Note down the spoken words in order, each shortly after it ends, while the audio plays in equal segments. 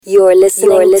You're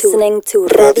listening to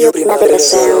Radio Primavera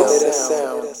Sound.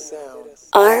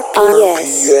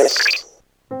 RPS.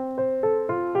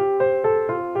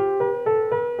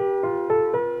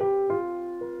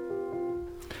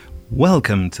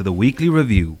 Welcome to the Weekly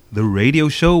Review, the radio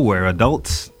show where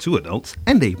two adults,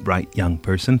 and a bright young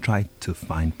person try to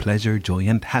find pleasure, joy,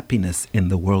 and happiness in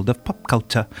the world of pop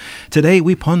culture. Today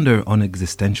we ponder on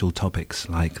existential topics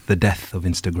like the death of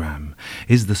Instagram.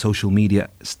 Is the social media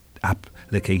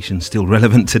application still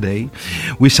relevant today?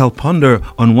 We shall ponder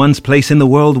on one's place in the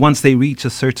world once they reach a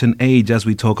certain age as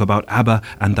we talk about ABBA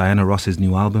and Diana Ross's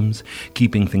new albums.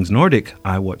 Keeping things Nordic,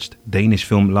 I watched Danish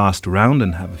film Last Round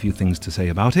and have a few things to say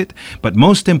about it. But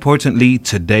most importantly,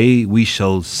 today we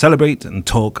shall celebrate and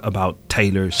talk about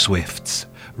Taylor Swift's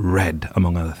Red,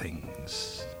 among other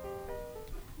things.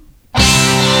 Panic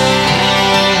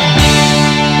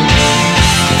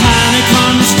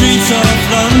on the streets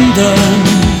of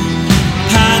London.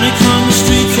 Panic on the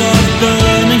streets of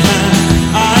Birmingham.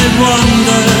 I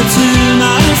wonder to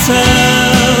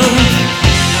myself,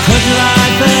 could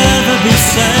life ever be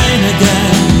sane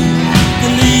again? The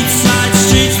lead side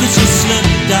streets that you slip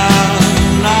down.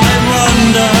 I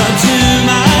wonder to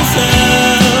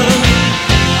myself,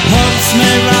 hopes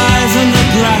may rise on the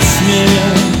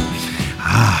Grasmere.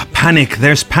 Panic.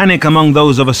 There's panic among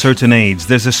those of a certain age.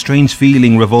 There's a strange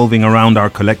feeling revolving around our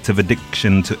collective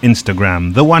addiction to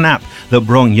Instagram, the one app that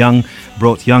brought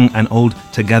young and old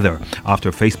together after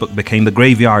Facebook became the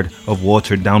graveyard of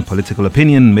watered-down political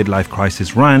opinion, midlife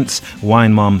crisis rants,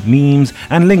 wine mom memes,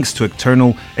 and links to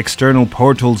external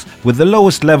portals with the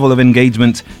lowest level of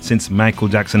engagement since Michael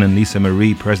Jackson and Lisa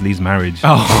Marie Presley's marriage.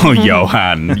 Oh,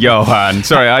 Johan.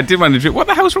 Sorry, I did want to... What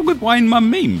the hell's wrong with wine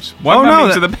mum memes? Wine mum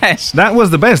memes are the best. That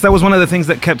was the best. That was one of the things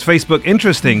that kept Facebook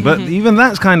interesting, but even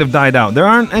that's kind of died out. There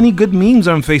aren't any good memes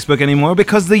on Facebook anymore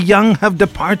because the young have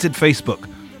departed Facebook.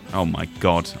 Oh my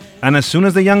God. And as soon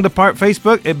as the young depart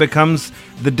Facebook, it becomes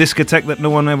the discotheque that no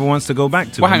one ever wants to go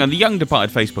back to. Well, hang on. The young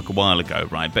departed Facebook a while ago,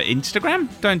 right? But Instagram?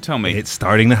 Don't tell me. It's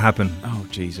starting to happen. Oh,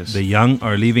 Jesus. The young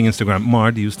are leaving Instagram.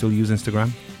 Mar, do you still use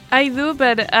Instagram? I do,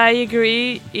 but I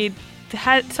agree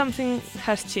something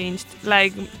has changed.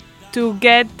 Like, to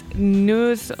get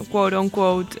news, quote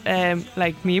unquote,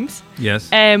 like memes. Yes.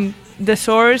 The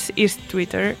source is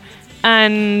Twitter.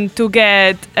 And to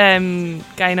get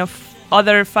kind of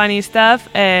other funny stuff,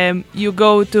 you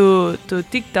go to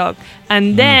TikTok,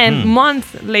 and then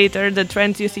months later the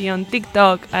trends you see on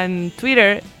TikTok and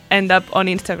Twitter end up on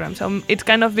Instagram. So it's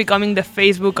kind of becoming the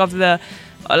Facebook of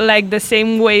the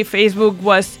same way Facebook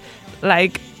was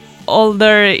like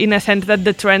older in a sense that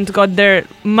the trend got there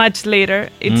much later.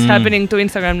 It's happening to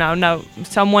Instagram now.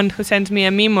 Someone who sends me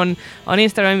a meme on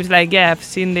Instagram is like, yeah, I've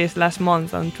seen this last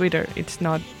month on Twitter. It's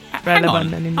not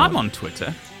relevant anymore. I'm on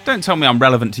Twitter. Don't tell me I'm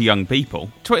relevant to young people.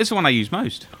 Twitter's the one I use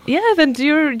most. Yeah, then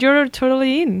you're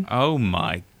totally in. Oh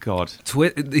my God.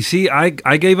 You see, I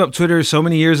gave up Twitter so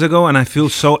many years ago, and I feel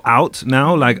so out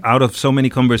now, like out of so many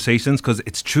conversations, because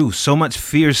it's true. So much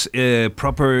fierce,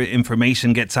 proper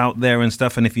information gets out there and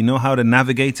stuff, and if you know how to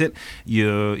navigate it,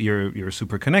 you're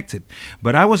super connected.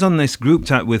 But I was on this group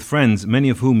chat with friends, many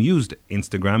of whom used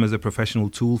Instagram as a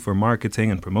professional tool for marketing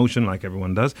and promotion, like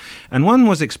everyone does. And one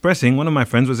of my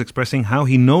friends was expressing how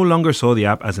he no longer saw the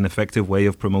app as an effective way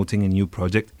of promoting a new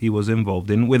project he was involved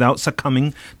in without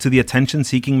succumbing to the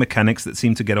attention-seeking mechanics that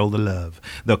seem to get all the love.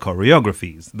 The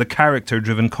choreographies, the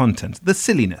character-driven content, the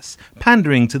silliness,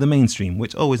 pandering to the mainstream,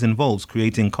 which always involves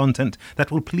creating content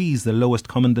that will please the lowest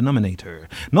common denominator.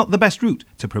 Not the best route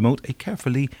to promote a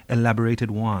carefully elaborated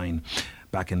wine.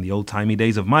 Back in the old-timey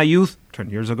days of my youth,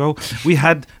 20 years ago, we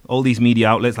had all these media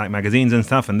outlets like magazines and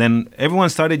stuff, and then everyone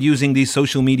started using these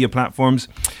social media platforms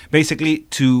basically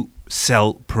to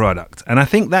sell product. And I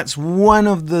think that's one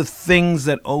of the things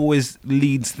that always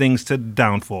leads things to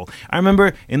downfall. I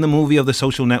remember in the movie of The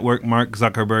Social Network, Mark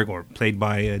Zuckerberg, or played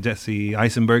by Jesse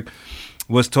Eisenberg,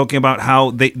 was talking about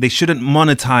how they shouldn't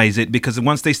monetize it, because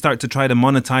once they start to try to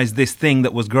monetize this thing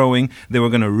that was growing, they were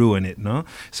going to ruin it, no?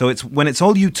 So it's when it's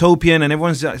all utopian and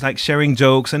everyone's like sharing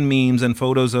jokes and memes and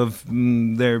photos of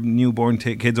their newborn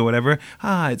kids or whatever,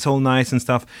 it's all nice and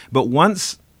stuff. But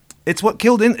once it's what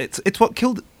killed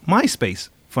MySpace,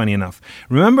 funny enough.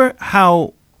 Remember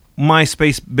how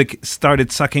MySpace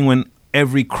started sucking when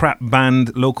every crap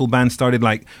local band started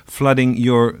like flooding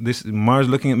Mar's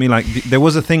looking at me like there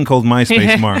was a thing called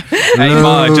MySpace, Mar. Hey,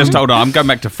 Mar, just hold on. I'm going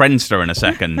back to Friendster in a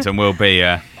second and we'll be...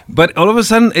 But all of a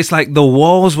sudden, it's like the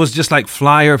walls was just like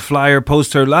flyer,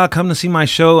 poster, come to see my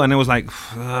show. And it was like,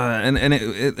 and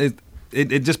it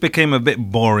it just became a bit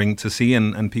boring to see,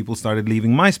 and people started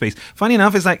leaving MySpace. Funny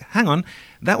enough, it's like, hang on,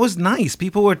 that was nice.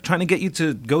 People were trying to get you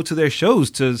to go to their shows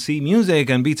to see music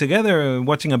and be together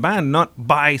watching a band, not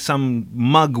buy some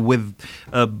mug with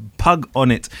a pug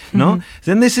on it. No?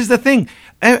 Then this is the thing.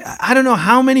 I don't know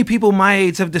how many people my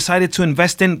age have decided to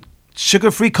invest in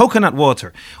sugar-free coconut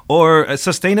water or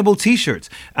sustainable t-shirts,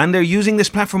 and they're using this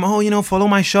platform, follow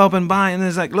my shop and buy. And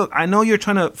it's like, look, I know you're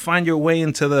trying to find your way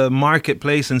into the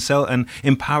marketplace and sell and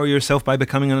empower yourself by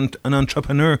becoming an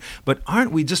entrepreneur, but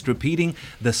aren't we just repeating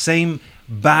the same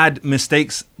bad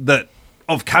mistakes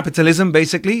of capitalism,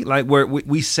 basically, like where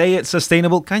we say it's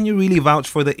sustainable? Can you really vouch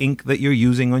for the ink that you're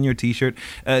using on your t-shirt?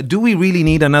 Do we really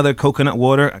need another coconut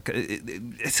water?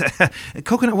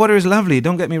 Coconut water is lovely,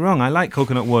 don't get me wrong. I like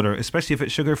coconut water, especially if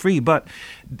it's sugar-free, but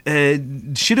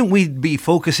shouldn't we be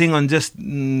focusing on just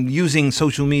using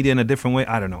social media in a different way?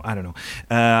 I don't know. I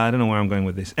don't know where I'm going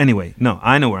with this. Anyway, no,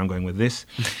 I know where I'm going with this.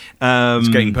 It's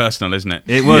getting personal, isn't it?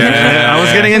 It was. I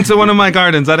was getting into one of my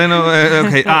gardens. I don't know.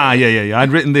 Okay. Yeah.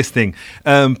 I'd written this thing.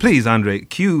 Please, Andre,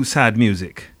 cue sad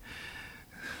music.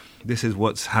 This is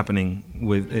what's happening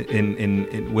with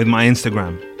my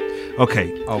Instagram.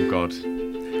 Okay. Oh God.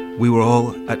 We were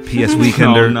all at PS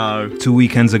Weekender 2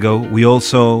 weekends ago. We all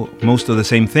saw most of the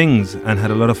same things and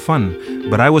had a lot of fun.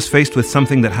 But I was faced with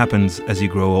something that happens as you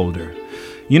grow older.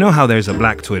 You know how there's a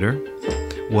black Twitter?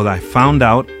 Well, I found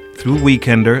out through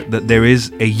Weekender that there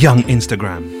is a young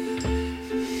Instagram.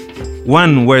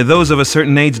 One where those of a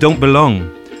certain age don't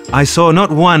belong. I saw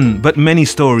not one, but many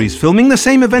stories, filming the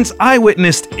same events I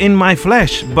witnessed in my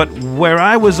flesh, but where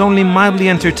I was only mildly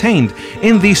entertained.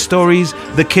 In these stories,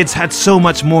 the kids had so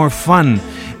much more fun.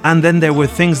 And then there were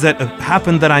things that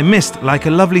happened that I missed, like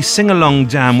a lovely sing-along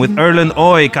jam with Erland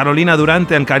Oy, Carolina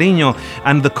Durante and Cariño,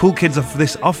 and the cool kids of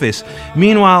this office.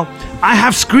 Meanwhile, I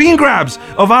have screen grabs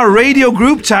of our radio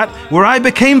group chat where I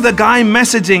became the guy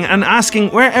messaging and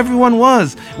asking where everyone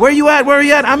was. Where you at? Where are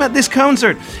you at? I'm at this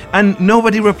concert. And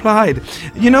nobody replied.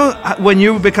 You know, when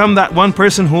you become that one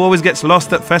person who always gets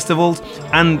lost at festivals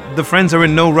and the friends are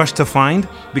in no rush to find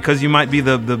because you might be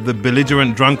the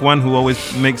belligerent drunk one who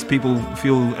always makes people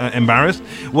feel embarrassed.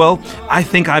 Well, I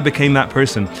think I became that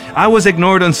person. I was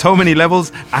ignored on so many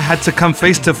levels. I had to come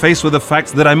face to face with the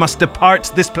fact that I must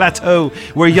depart this plateau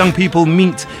where young people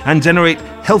meet and generate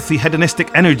healthy hedonistic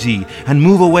energy and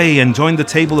move away and join the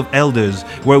table of elders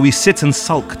where we sit and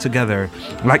sulk together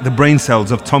like the brain cells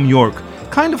of Tom York.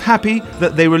 Kind of happy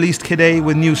that they released Kid A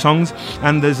with new songs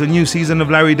and there's a new season of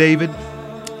Larry David.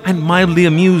 And mildly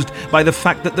amused by the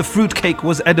fact that the fruitcake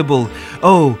was edible.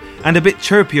 Oh, and a bit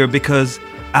chirpier because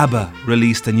ABBA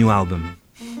released a new album.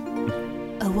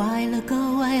 A while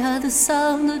ago I heard the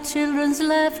sound of children's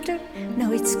laughter.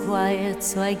 Now it's quiet,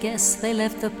 so I guess they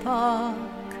left the park.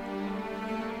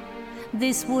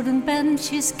 This wooden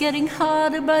bench is getting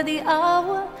harder by the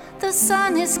hour. The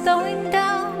sun is going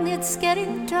down, it's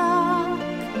getting dark.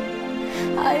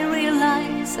 I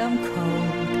realize I'm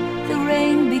cold, the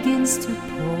rain begins to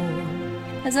pour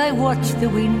as I watch the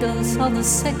windows on the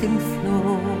second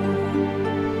floor.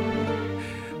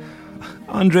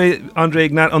 Andre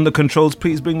Ignat on the controls,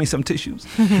 please bring me some tissues.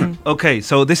 Okay,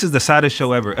 so this is the saddest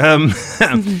show ever.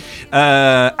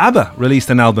 ABBA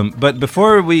released an album, but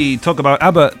before we talk about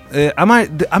ABBA, am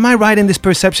I right in this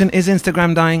perception? Is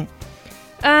Instagram dying?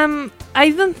 I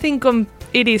don't think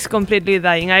it is completely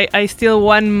dying. I still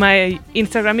want my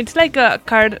Instagram. It's like a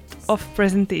card of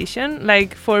presentation,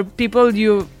 like for people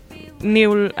you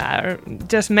knew or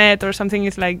just met or something.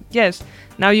 It's like, yes,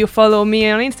 now you follow me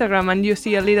on Instagram and you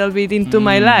see a little bit into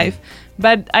my life,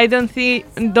 but I don't see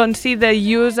the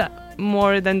use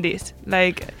more than this.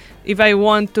 Like if I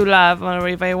want to laugh or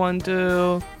if I want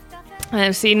to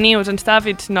see news and stuff,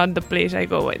 it's not the place I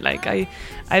go. Like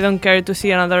I don't care to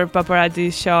see another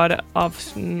paparazzi shot of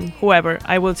whoever.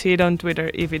 I will see it on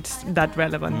Twitter if it's that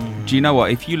relevant. Do you know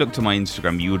what? If you looked at my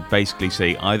Instagram, you would basically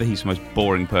see either he's the most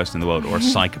boring person in the world or a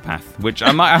psychopath, which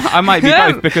I might be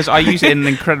both, because I use it in an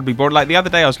incredibly boring. Like the other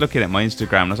day, I was looking at my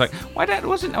Instagram and I was like, I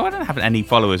don't have any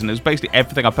followers, and it was basically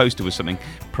everything I posted was something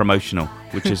promotional,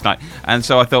 which is like, and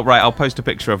so I thought, right, I'll post a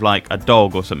picture of like a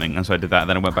dog or something, and so I did that. And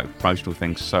then I went back to promotional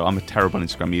things. So I'm a terrible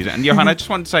Instagram user. And Johan, I just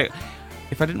wanted to say,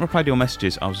 if I didn't reply to your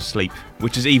messages, I was asleep,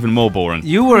 which is even more boring.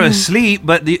 You were asleep,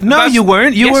 but you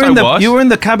weren't. You were in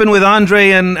the cabin with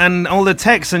Andre and all the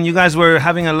texts, and you guys were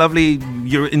having a lovely.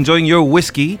 You're enjoying your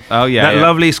whiskey. Oh yeah, that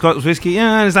lovely Scotch whiskey.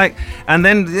 Yeah, and it's like, and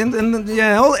then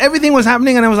everything was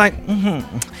happening, and I was like,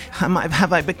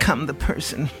 have I become the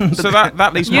person? So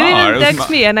that leaves You Mar. didn't text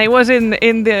me, and I was in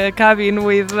the cabin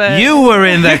with. You were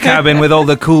in the cabin with all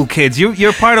the cool kids.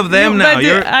 You're part of them now. But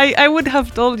You're. I would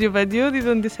have told you, but you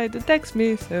didn't decide to text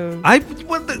me, so.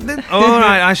 All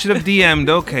right, I should have DM'd.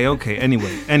 Okay.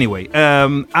 Anyway,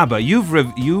 ABBA.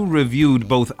 You reviewed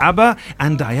both ABBA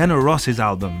and Diana Ross's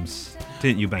albums,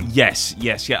 didn't you, Ben? Yes.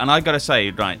 And I got to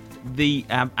say, right, the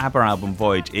ABBA album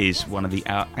Voyage is one of the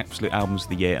absolute albums of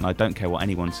the year, and I don't care what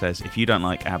anyone says. If you don't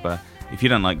like ABBA, if you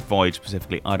don't like Voyage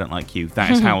specifically, I don't like you.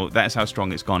 That is how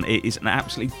strong it's gone. It is an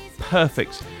absolutely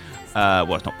perfect.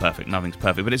 Well, it's not perfect. Nothing's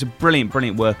perfect, but it's a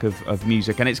brilliant work of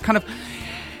music, and it's kind of.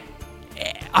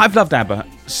 I've loved ABBA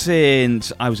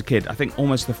since I was a kid. I think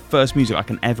almost the first music I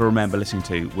can ever remember listening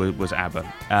to was ABBA.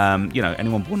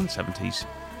 Anyone born in the 70s,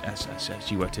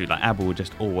 as you were too, like ABBA were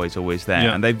just always there.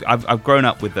 Yeah. And I've grown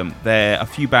up with them. They're a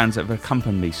few bands that have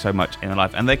accompanied me so much in my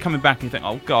life, and they're coming back and you think,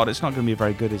 oh God, it's not going to be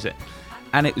very good, is it?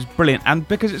 And it was brilliant. And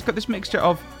because it's got this mixture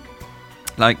of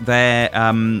like their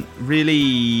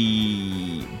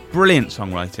really brilliant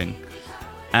songwriting,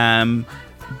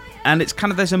 and it's kind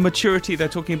of, there's a maturity. They're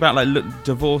talking about like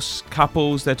divorced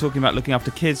couples. They're talking about looking after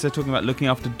kids. They're talking about looking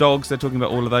after dogs. They're talking about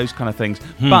all of those kind of things.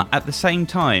 But at the same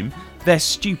time, they're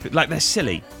stupid. Like, they're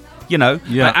silly. You know?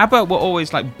 Yeah. Like, ABBA were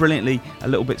always like brilliantly a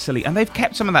little bit silly. And they've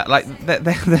kept some of that. Like,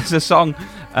 there's a song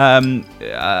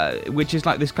which is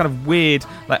like this kind of weird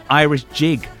like Irish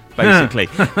jig, basically.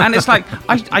 And it's like,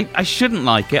 I shouldn't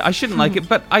like it. I shouldn't like it,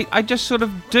 but I just sort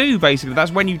of do, basically.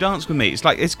 That's When You Dance With Me. It's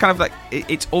like, it's kind of like,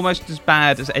 it's almost as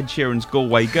bad as Ed Sheeran's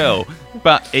Galway Girl,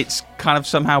 but it's kind of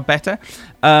somehow better.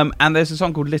 And there's a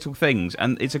song called Little Things,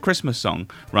 and it's a Christmas song,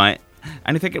 right?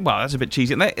 And you're thinking, well, that's a bit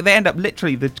cheesy. And they end up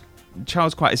literally, the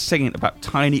child's choir is singing about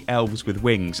tiny elves with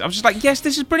wings. I was just like, yes,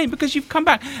 this is brilliant, because you've come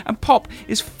back, and pop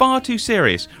is far too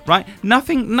serious, right?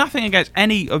 Nothing against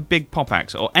any of big pop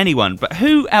acts or anyone, but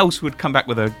who else would come back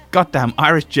with a goddamn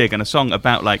Irish jig and a song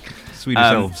about like Swedish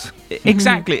elves?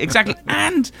 Exactly,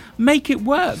 and make it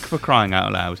work, for crying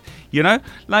out loud, you know?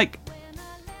 Like,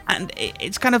 and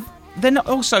it's kind of, they're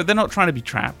not trying to be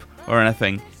trap or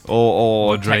anything.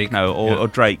 Or Drake. techno or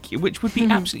Drake, which would be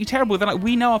absolutely terrible. They're like,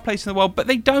 we know our place in the world, but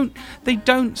they don't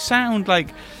sound like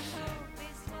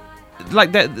they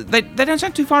don't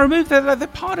sound too far removed. They're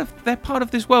part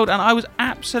of this world, and I was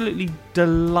absolutely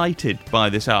delighted by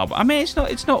this album. I mean, it's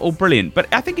not all brilliant, but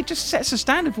I think it just sets a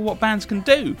standard for what bands can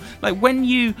do. Like, when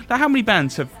you, like, how many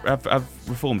bands have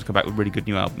reformed come back with really good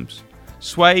new albums?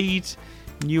 Suede,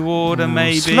 New Order,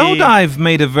 maybe. Slowdive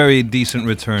made a very decent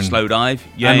return. Slowdive,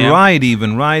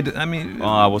 and Ride. I mean,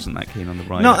 I wasn't that keen on the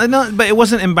Ride. No, but it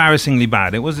wasn't embarrassingly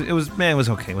bad. It was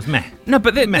okay. It was meh. No,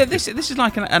 but this is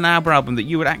like an ABBA album that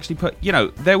you would actually put. You know,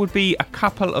 there would be a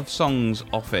couple of songs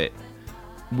off it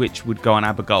which would go on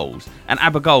ABBA Gold. And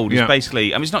ABBA Gold is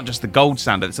basically, I mean, it's not just the gold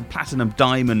standard, it's a platinum,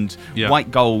 diamond, white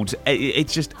gold.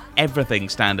 It's just everything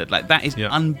standard. Like, that is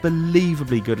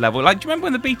unbelievably good level. Like, do you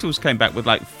remember when the Beatles came back with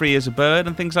like Free as a Bird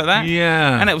and things like that?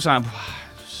 Yeah. And it was like,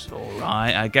 it's all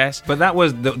right, I guess. But that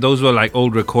was those were like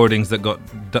old recordings that got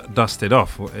dusted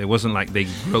off. It wasn't like they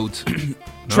wrote.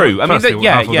 True. No? I mean,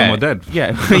 half of them were dead.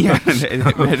 Yeah.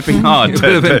 It would have been hard. It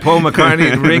would have been Paul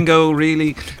McCartney and Ringo,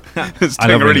 really. It's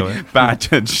doing a really bad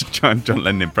John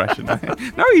Lennon impression.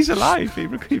 No, he's alive. He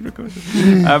recorded.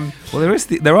 Well,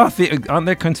 aren't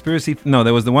there conspiracy? No,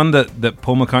 there was the one that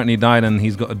Paul McCartney died and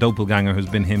he's got a doppelganger who's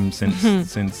been him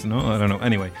since. No, I don't know.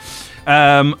 Anyway,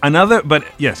 but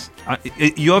yes,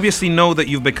 you obviously know that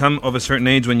you've become of a certain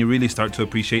age when you really start to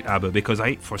appreciate ABBA, because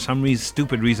for some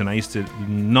stupid reason, I used to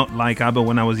not like ABBA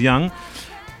when I was young.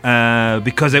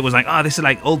 Because it was like, this is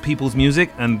like old people's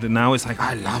music, and now it's like,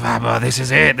 I love ABBA, this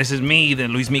is it, this is me, the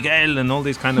Luis Miguel and all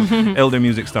this kind of elder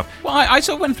music stuff. Well, I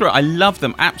sort of went through it. I loved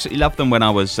them, absolutely loved them when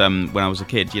I was a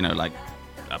kid, you know, like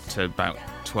up to about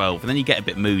 12, and then you get a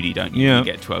bit moody, don't you? Yeah. You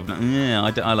get 12,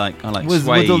 I like with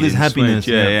all this happiness,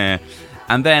 yeah.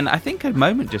 And then I think a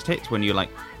moment just hits when you're like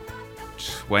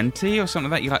 20 or something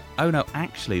like that. You're like, oh no,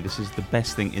 actually, this is the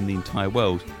best thing in the entire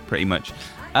world, pretty much.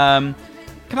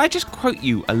 Can I just quote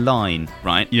you a line,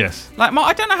 right? Yes. Like,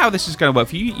 I don't know how this is going to work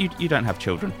for you. You don't have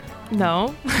children.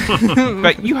 No.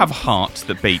 But you have a heart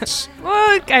that beats.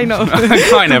 Well, kind of.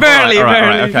 Kind of. Barely. All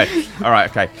right,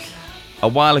 okay. A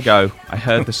while ago, I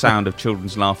heard the sound of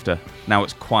children's laughter. Now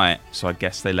it's quiet, so I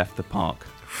guess they left the park.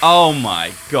 Oh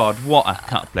my God, what a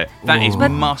couplet. That is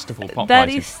masterful pop That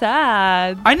writing. is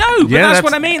sad. I know, but that's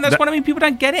what I mean. That's what I mean. People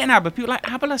don't get it in ABBA. People like,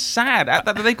 ABBA are sad.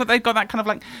 They've got that kind of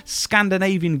like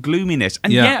Scandinavian gloominess.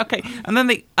 And okay. And then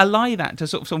they ally that to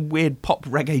sort of some weird pop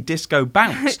reggae disco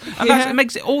bounce. And it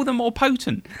makes it all the more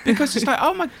potent. Because it's like,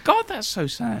 oh my God, that's so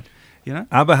sad. You know?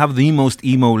 ABBA have the most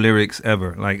emo lyrics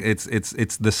ever. Like it's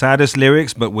the saddest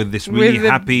lyrics, but with this really With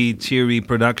the- happy, cheery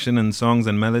production and songs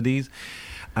and melodies,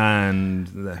 and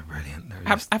they're brilliant.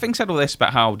 They're just- Having said all this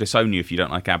about how I'll disown you if you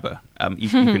don't like ABBA, you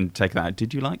can take that.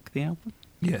 Did you like the album?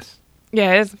 yes.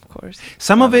 Yes, of course.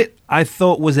 Some of it I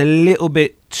thought was a little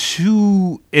bit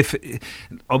too. If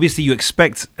obviously you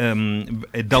expect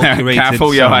adulterated. Careful,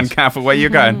 songs. Johan, careful where you're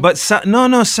going. But some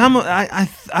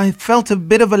I felt a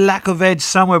bit of a lack of edge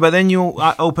somewhere. But then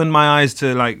I opened my eyes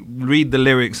to like read the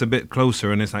lyrics a bit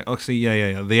closer, and it's like, oh, see,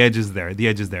 yeah, the edge is there. The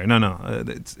edge is there. No,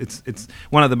 it's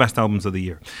one of the best albums of the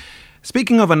year.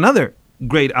 Speaking of another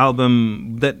great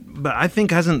album but I think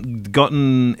hasn't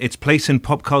gotten its place in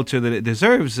pop culture that it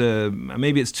deserves.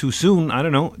 Maybe it's too soon. I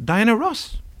don't know. Diana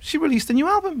Ross. She released a new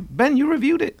album. Ben, you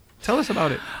reviewed it. Tell us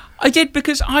about it. I did,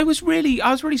 because I was really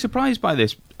surprised by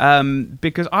this,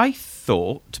 because I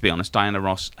thought, to be honest, Diana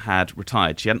Ross had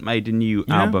retired. She hadn't made a new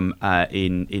album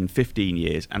in 15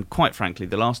 years, and quite frankly,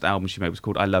 the last album she made was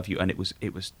called I Love You, and it was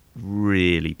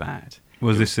really bad.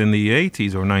 Was this in the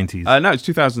 80s or 90s? No, it's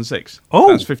 2006. Oh!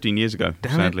 That was 15 years ago,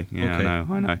 Damn it. sadly. Yeah, Okay.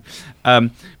 I know.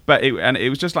 But it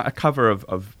was just like a cover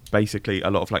of basically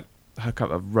a lot of like her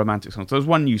cover of romantic songs. There was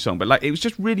one new song, but like it was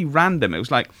just really random. It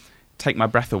was like Take My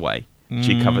Breath Away.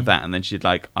 She covered that, and then she did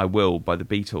like I Will by the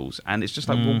Beatles. And it's just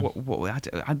like,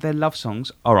 what they're love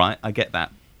songs. All right, I get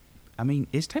that. I mean,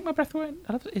 is Take My Breath Away?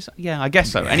 Yeah, I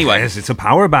guess so. Anyway. Yes, it's a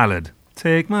power ballad.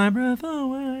 Take my breath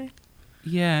away.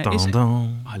 Yeah. Dun,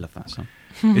 dun. I love that song.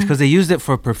 It's because they used it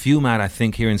for perfume ad, I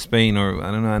think, here in Spain, or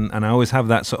I don't know, and I always have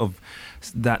that sort of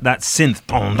that synth.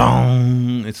 Dun,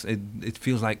 dun. It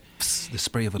feels like the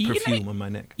spray of a perfume on my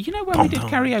neck. You know when Dun, we did dun.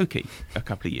 karaoke a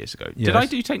couple of years ago? Yes. Did I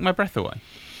do Take My Breath Away?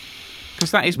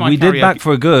 Because that is my We karaoke. did Back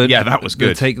for Good. Yeah, that was to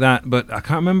good. Take that, but I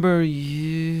can't remember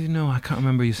you. No, I can't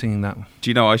remember you singing that one. Do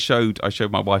you know I showed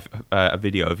my wife a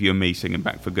video of you and me singing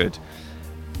Back for Good,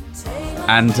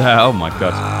 and oh my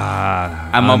god!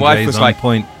 And my wife Andre's was on like,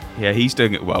 point. "Yeah, he's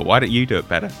doing it well. Why don't you do it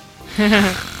better?"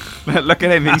 Look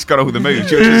at him; he's got all the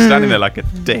moves. You're just standing there like a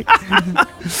dick.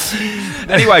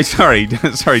 Anyway, sorry,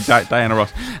 Diana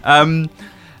Ross.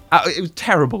 It was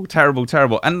terrible,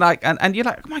 and you're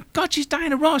like, oh my god, she's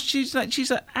Diana Ross. She's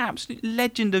an absolute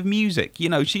legend of music. You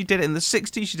know, she did it in the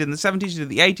 '60s, she did it in the '70s, she did it in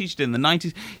the '80s, she did it in the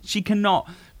 '90s. She cannot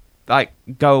like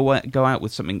go out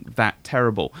with something that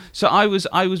terrible. So I was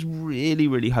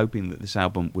really hoping that this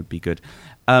album would be good,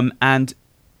 and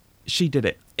she did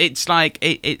it. It's like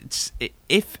if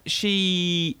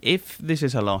this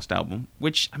is her last album,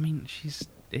 which I mean she's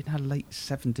in her late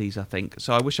 70s, I think.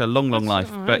 So I wish her long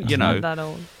life. But you know, Not that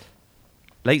old.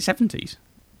 late 70s.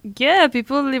 Yeah,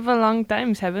 people live a long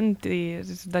time. 70s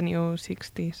is the new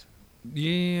 60s.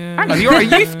 Yeah. Hang on,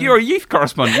 you're a youth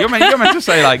correspondent. You're meant to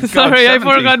say like. Sorry, I 70s,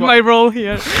 forgot what- my role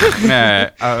here.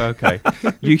 Yeah. Oh, okay.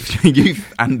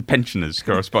 Youth and pensioners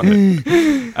correspondent.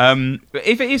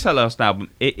 If it is her last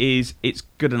album, it's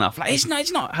good enough. Like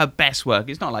it's not her best work.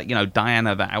 It's not like, you know,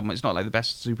 Diana, that album. It's not like the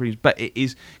best Supremes, but it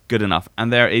is good enough.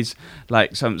 And there is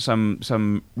like some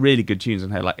really good tunes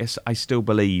in here. Like I Still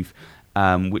Believe,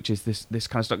 which is this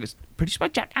kind of stuff. It's produced by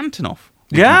Jack Antonoff.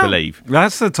 I believe.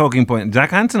 That's the talking point. Jack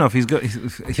Antonoff, he's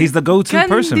the go-to Can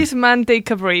person. this man take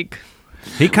a break?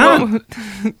 He can't.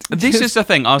 This is the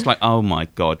thing. I was like, oh my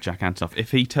god, Jack Antonoff.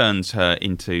 If he turns her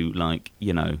into like,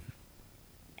 you know,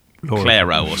 Lord.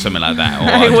 Clairo or something like that. Or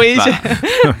I wish.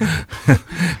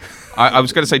 I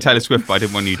was going to say Taylor Swift, but I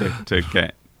didn't want you to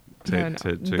get to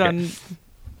Done.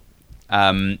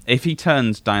 get. If he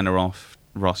turns Diana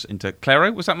Ross into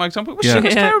Clairo, was that my example? Was Yeah.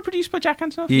 Clairo produced by Jack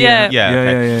Antonoff? Yeah.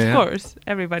 okay. Of course,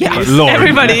 everybody Yeah, is. Lord.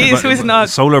 Everybody is But who's not.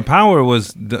 Solar Power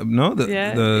was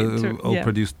Yeah, it's all yeah.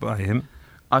 produced by him.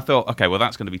 I thought, okay, well,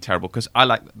 that's going to be terrible because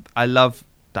I love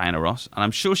Diana Ross, and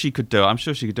I'm sure she could do it. I'm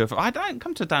sure she could do it. I don't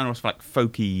come to Diana Ross for like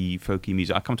folky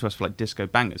music. I come to us for like disco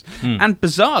bangers. And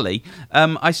bizarrely,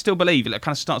 I Still Believe it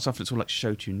kind of starts off. It's all like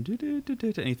show tune, and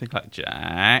you think like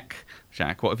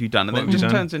Jack, what have you done? And then it just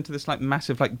turns into this like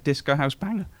massive like disco house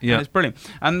banger. Yeah. And it's brilliant.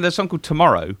 And there's a song called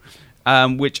Tomorrow.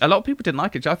 Which a lot of people didn't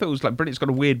like it. I thought it was like brilliant. It's got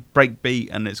a weird break beat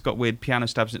and it's got weird piano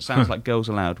stabs and it sounds like Girls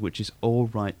Aloud, which is all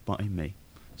right by me.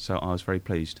 So I was very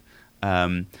pleased.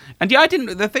 And yeah, I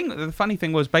didn't. The funny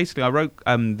thing was, basically, I wrote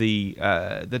the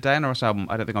Diana Ross album.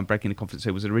 I don't think I'm breaking the confidence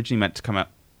here. Was originally meant to come out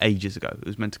ages ago. It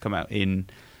was meant to come out in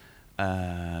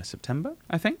September,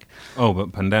 I think. Oh,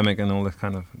 but pandemic and all that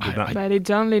kind of. Did that. But it's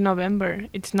only November.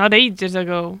 It's not ages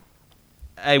ago.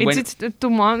 When- It's 2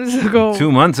 months ago.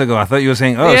 2 months ago, I thought you were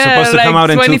saying, Yeah, it's supposed to come like out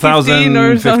in 2015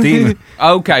 or 2015.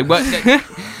 okay, well,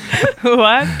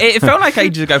 What? it felt like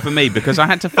ages ago for me because I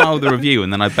had to file the review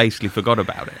and then I basically forgot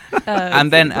about it.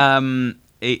 And then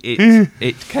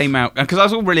it came out because I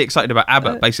was all really excited about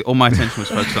ABBA. Basically, all my attention was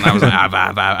focused on. I was like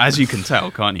ABBA, as you can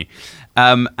tell, can't you?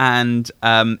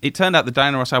 It turned out the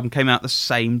Diana Ross album came out the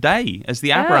same day as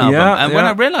the ABBA album. And when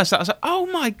I realised that, I was like, oh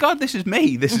my God, this is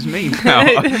me now.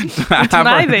 It's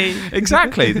my day.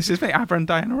 Exactly, this is me, ABBA and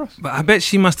Diana Ross. But I bet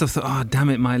she must have thought, oh, damn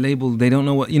it, my label, they don't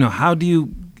know what, how do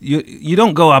you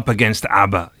don't go up against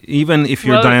ABBA, even if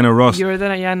you're Diana Ross. You're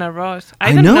Diana Ross.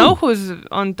 I don't know who's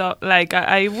on top. Like,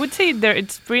 I would say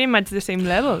it's pretty much the same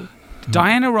level.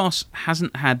 Diana Ross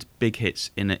hasn't had big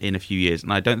hits in a few years,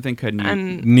 and I don't think her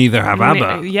neither have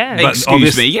ABBA. Yeah,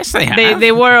 excuse me. Yes, they have.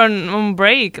 They were on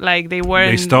break. Like they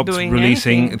weren't. They stopped doing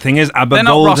releasing. anything. Thing is, ABBA they're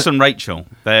Gold. not Ross and Rachel.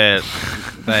 They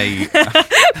even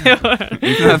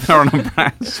though they're on a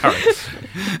brand. Sorry.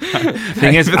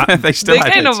 Thing is, they still they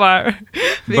kind hits. of are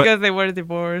because they were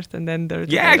divorced and then they're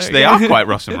together. Actually, they are quite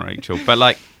Ross and Rachel, but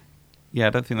I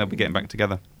don't think they'll be getting back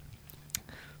together.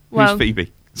 Who's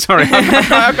Phoebe? Sorry,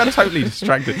 I got totally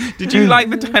distracted. Did you like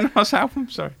the Diana Ross album?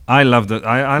 Sorry. I loved it.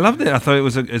 I loved it. I thought it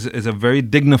was a very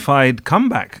dignified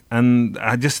comeback. And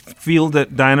I just feel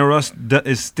that Diana Ross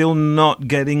is still not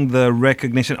getting the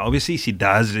recognition. Obviously, she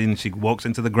does. And she walks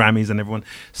into the Grammys and everyone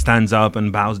stands up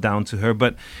and bows down to her.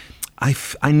 But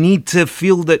I need to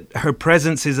feel that her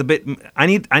presence is a bit... I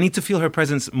need to feel her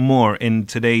presence more in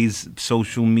today's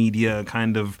social media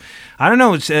kind of... I don't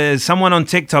know, someone on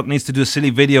TikTok needs to do a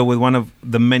silly video with one of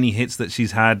the many hits that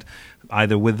she's had,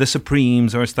 either with the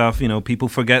Supremes or stuff. People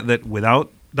forget that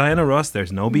without Diana Ross,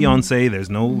 there's no Beyonce,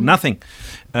 there's no nothing.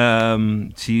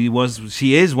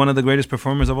 She is one of the greatest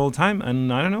performers of all time.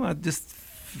 And I don't know, I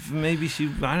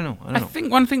don't know. I think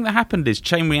one thing that happened is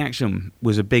Chain Reaction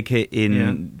was a big hit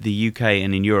in the UK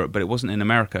and in Europe, but it wasn't in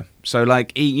America. So, all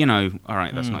right,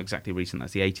 that's not exactly recent,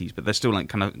 that's the 80s, but there's still,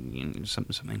 kind of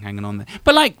something hanging on there.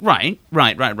 But, right.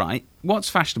 What's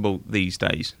fashionable these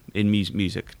days in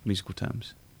musical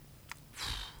terms?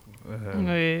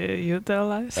 You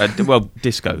tell us.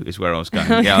 Disco is where I was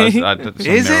going. Yeah,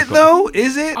 Is it, though?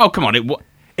 Is it? Oh, come on.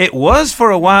 It was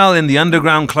for a while in the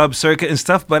underground club circuit and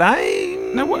stuff, but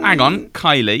No, hang on.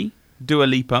 Kylie, Dua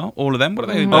Lipa, all of them. What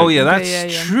are they? Oh yeah,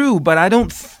 that's true. But I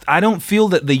don't feel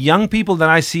that the young people that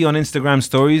I see on Instagram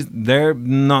stories, they're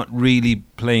not really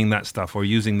playing that stuff or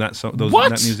using that that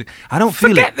music. I don't feel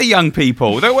Forget the young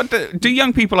people. Do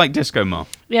young people like disco, Mark?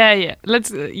 Yeah.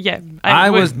 I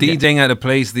was DJing at a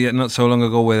place not so long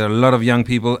ago where a lot of young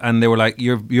people, and they were like,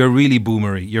 "You're really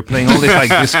boomery. You're playing all this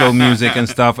disco music and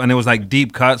stuff," and it was like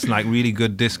deep cuts, like really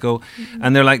good disco,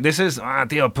 and they're like, "This is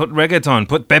tío, put reggaeton,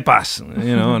 put pepas,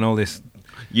 and all this."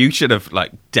 You should have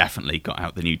definitely got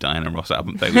out the new Diana Ross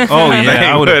album.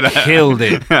 I would have killed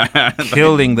it,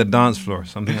 killing the dance floor.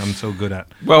 Something I'm so good at.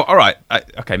 Well, all right,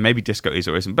 okay, maybe disco is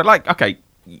or isn't, but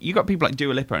you got people like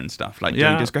Dua Lipa and stuff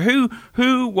doing disco.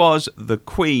 Who was the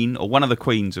queen or one of the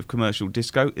queens of commercial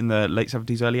disco in the late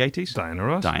 70s, early 80s? Diana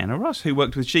Ross. Diana Ross, who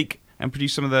worked with Chic and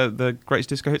produced some of the greatest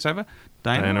disco hits ever.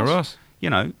 Diana Ross.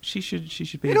 She should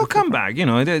be. It'll come back.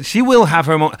 She will have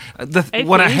her.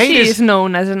 I hate is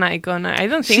known as an icon. I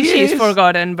don't think she's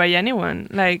forgotten by anyone.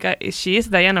 She is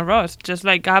Diana Ross, just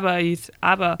like ABBA is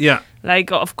ABBA. Yeah.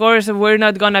 Of course, we're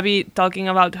not gonna be talking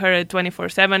about her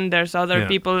 24/7. There's other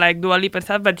people like Dua Lipa and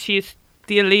stuff, but she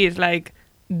still is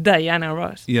Diana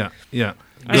Ross. Yeah.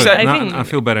 I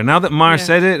feel better now that Mar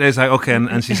said it. It's like okay,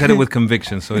 and she said it with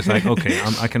conviction, so it's like okay,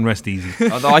 I can rest easy.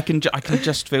 Although I can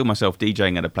just feel myself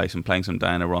DJing at a place and playing some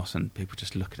Diana Ross, and people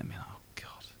just looking at me like, oh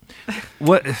god.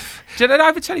 What? Did I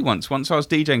ever tell you once? Once I was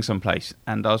DJing someplace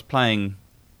and I was playing,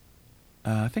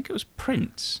 I think it was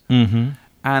Prince,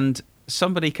 and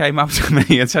somebody came up to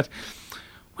me and said,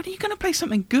 "When are you going to play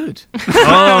something good?"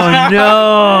 Oh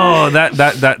no!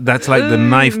 That's like the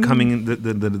knife coming in.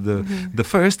 The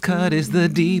first cut is the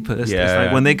deepest. Yeah. It's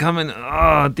like when they come in.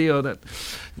 Oh, Dio, that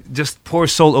just pour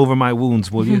salt over my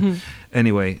wounds, will you?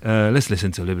 Anyway, let's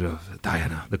listen to a little bit of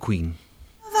Diana, the Queen.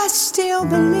 I still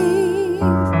believe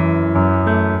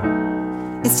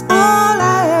it's all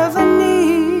I ever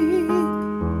need.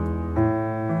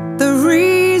 The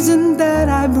reason that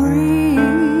I breathe.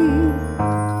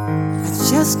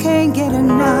 Just can't get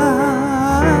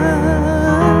enough.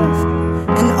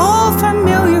 An old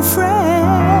familiar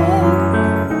friend,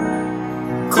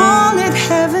 call it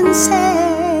heaven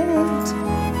sent.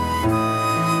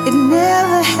 It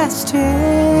never has to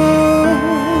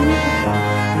end.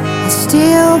 I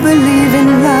still believe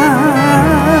in love.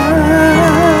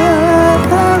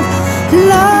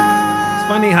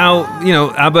 Funny how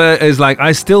ABBA is like,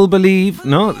 I still believe.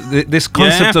 No, this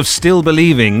concept Yeah. of still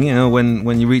believing.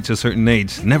 When you reach a certain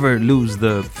age, never lose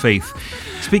the faith.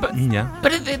 Yeah.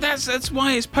 But that's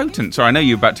why it's potent. Sorry, I know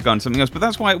you're about to go on something else, but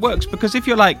that's why it works. Because if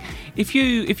you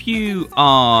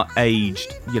are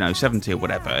aged, 70 or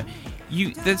whatever,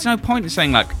 there's no point in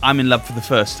saying like I'm in love for the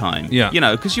first time. Yeah.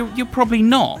 Because you're probably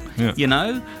not.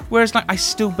 Yeah. Whereas like I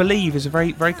still believe is a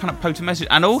very very kind of potent message,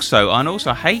 and also I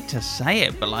hate to say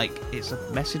it, but like it's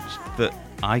a message that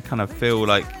I kind of feel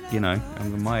like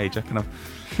I'm my age, I kind of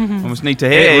almost need to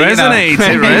hear. It resonates.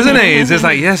 It resonates. It's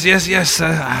like yes.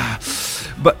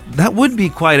 But that would be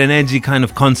quite an edgy kind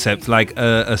of concept, like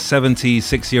a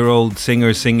 76-year-old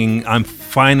singer singing, I'm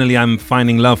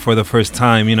finding love for the first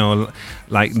time,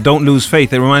 like don't lose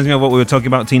faith. It reminds me of what we were talking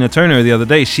about Tina Turner the other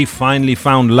day. She finally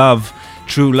found love,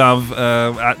 true love,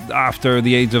 after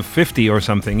the age of 50 or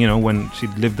something, when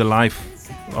she'd lived a life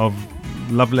of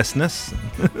lovelessness.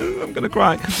 I'm gonna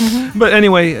cry. But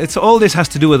anyway, it's all this has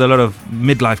to do with a lot of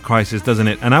midlife crisis, doesn't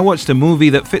it? And I watched a movie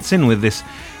that fits in with this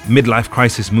midlife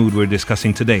crisis mood we're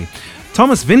discussing today.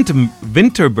 Thomas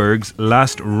Vinterberg's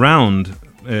Last Round.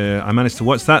 I managed to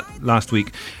watch that last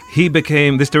week.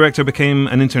 This director became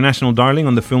an international darling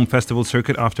on the film festival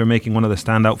circuit after making one of the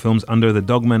standout films under the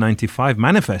Dogma 95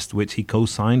 manifest, which he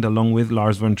co-signed along with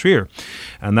Lars von Trier.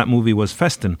 And that movie was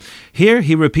Festen. Here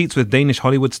he repeats with Danish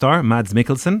Hollywood star Mads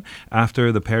Mikkelsen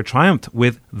after the pair triumphed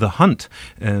with The Hunt.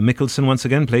 Mikkelsen once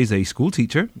again plays a school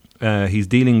teacher. He's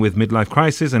dealing with midlife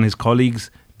crisis, and his colleagues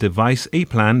devise a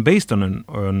plan based on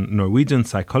Norwegian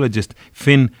psychologist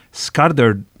Finn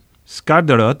Skårderud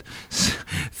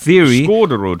theory.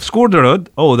 Skårderud.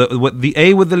 Oh, the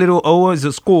A with the little O is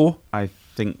a score. I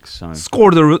think so.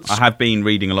 Skårderud. I have been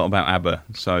reading a lot about ABBA,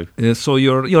 so so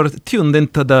you're tuned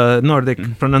into the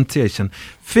Nordic pronunciation.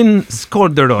 Finn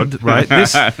Skårderud, right?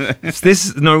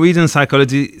 This Norwegian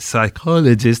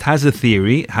psychologist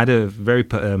had a very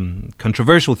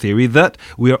controversial theory that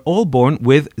we are all born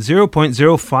with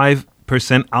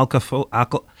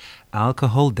 0.05%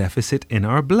 alcohol deficit in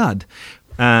our blood.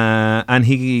 And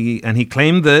he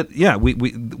claimed that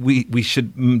we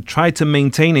should try to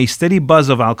maintain a steady buzz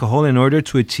of alcohol in order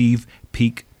to achieve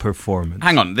peak performance.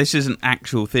 Hang on, this is an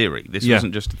actual theory. This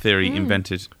wasn't just a theory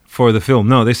invented for the film.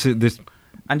 No, this is.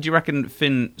 And do you reckon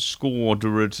Finn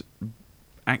Skårderud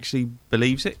actually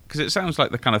believes it? Because it sounds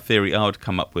like the kind of theory I would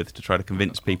come up with to try to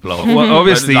convince people of. Well,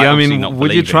 obviously, like, I mean,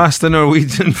 would you trust a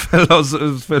Norwegian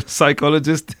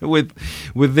psychologist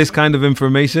with this kind of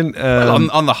information?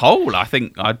 Well, on the whole, I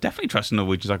think I'd definitely trust a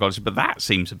Norwegian psychologist, but that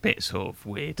seems a bit sort of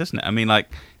weird, doesn't it? I mean, like,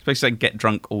 it's basically like get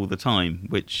drunk all the time,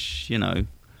 which,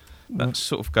 that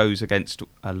sort of goes against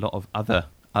a lot of other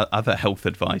health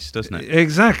advice, doesn't it?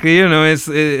 Exactly. It's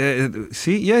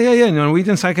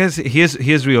Norwegian psychiatrist. He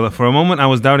is real. For a moment, I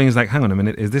was doubting. He's like, hang on a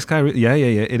minute, is this guy real? Yeah.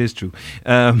 It is true.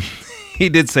 He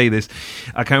did say this.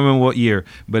 I can't remember what year,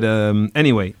 but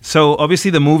anyway. So obviously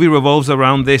the movie revolves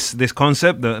around this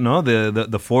concept.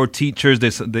 The four teachers.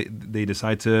 They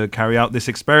decide to carry out this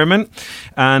experiment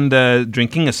and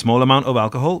drinking a small amount of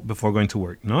alcohol before going to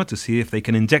work. To see if they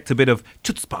can inject a bit of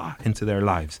chutzpah into their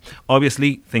lives.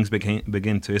 Obviously, things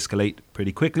begin to escalate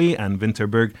pretty quickly, and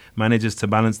Vinterberg manages to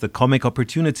balance the comic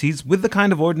opportunities with the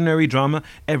kind of ordinary drama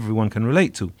everyone can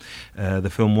relate to.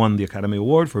 The film won the Academy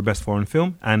Award for Best Foreign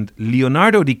Film, and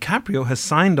Leonardo DiCaprio has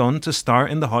signed on to star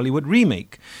in the Hollywood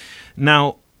remake.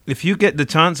 Now, if you get the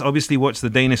chance, obviously watch the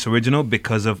Danish original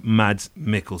because of Mads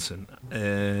Mikkelsen.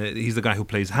 He's the guy who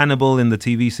plays Hannibal in the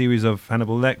TV series of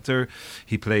Hannibal Lecter.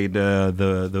 He played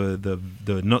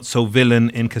the not-so-villain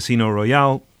in Casino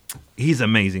Royale. He's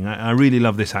amazing. I really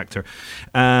love this actor.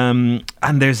 And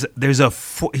he's a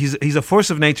force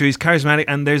of nature. He's charismatic,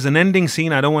 and there's an ending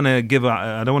scene. I don't want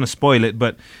to spoil it,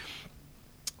 but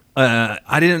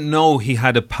I didn't know he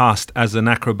had a past as an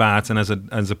acrobat and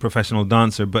as a professional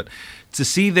dancer. But to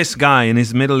see this guy in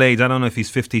his middle age, I don't know if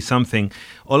he's 50 something,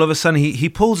 all of a sudden he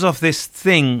pulls off this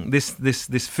thing,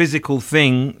 this physical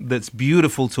thing that's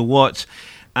beautiful to watch,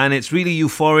 and it's really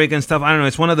euphoric and stuff. I don't know.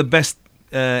 It's one of the best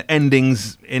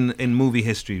endings in movie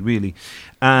history, really,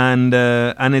 and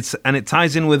it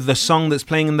ties in with the song that's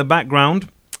playing in the background,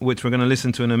 which we're going to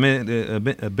listen to in a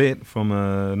minute, a bit from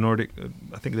a Nordic.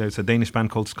 I think there's a Danish band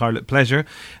called Scarlet Pleasure,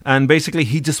 and basically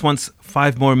he just wants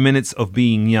 5 more minutes of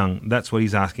being young. That's what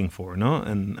he's asking for, no?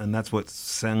 And that's what's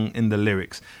sung in the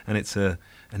lyrics, and it's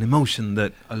an emotion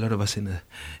that a lot of us in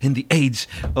the age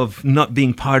of not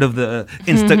being part of the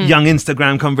young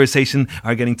Instagram conversation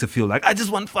are getting to feel like, I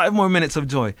just want 5 more minutes of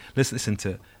joy. Let's listen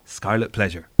to Scarlet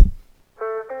Pleasure.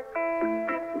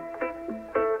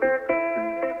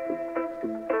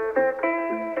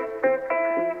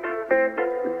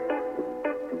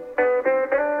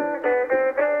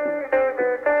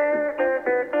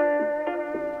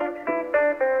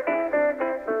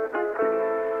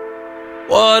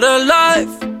 What a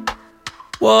life,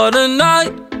 what a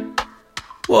night,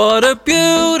 what a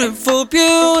beautiful,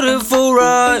 beautiful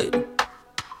ride.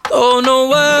 Don't know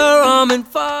where I'm in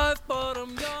 5, but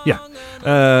I'm young.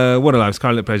 Yeah. What a life,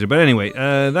 Scarlet Pleasure. But anyway,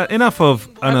 that enough of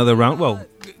another round. Well,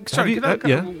 Sorry,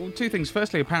 yeah. Two things.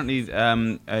 Firstly, apparently,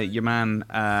 your man,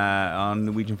 our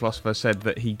Norwegian philosopher, said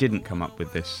that he didn't come up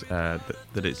with this.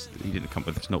 He didn't come up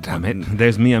with this. Damn it!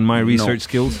 There's me and my research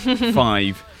skills.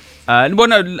 5. Well,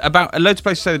 no, about loads of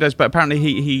places say it does, but apparently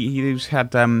he's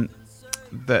had there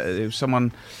was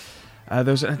someone. There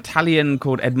was an Italian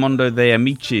called Edmondo De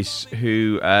Amicis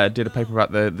who did a paper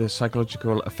about the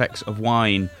psychological effects of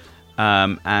wine.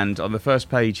 And on the first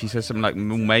page, he says something like,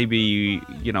 maybe,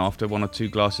 after 1 or 2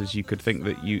 glasses, you could think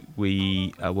that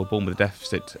we were born with a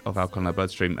deficit of alcohol in our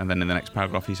bloodstream. And then in the next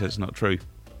paragraph, he says it's not true.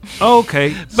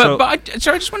 Okay. But I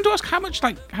just wanted to ask, how much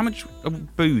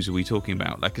booze are we talking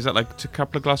about? Like, is that like a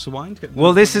couple of glasses of wine?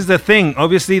 Well, this is the thing.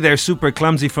 Obviously, they're super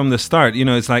clumsy from the start.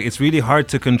 It's really hard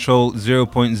to control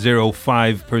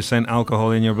 0.05% alcohol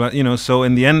in your blood. So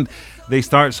in the end, they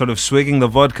start sort of swigging the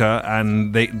vodka,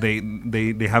 and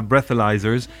they have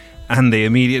breathalyzers, and they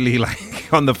immediately,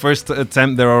 like, on the first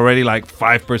attempt, they're already like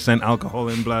 5% alcohol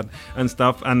in blood and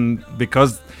stuff. And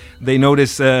because they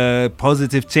notice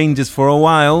positive changes for a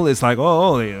while, it's like,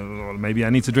 maybe I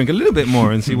need to drink a little bit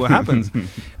more and see what happens.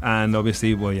 And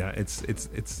obviously, well, yeah,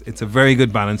 it's a very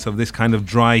good balance of this kind of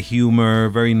dry humor,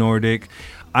 very Nordic.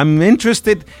 I'm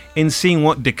interested in seeing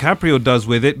what DiCaprio does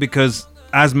with it, because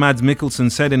as Mads Mikkelsen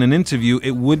said in an interview,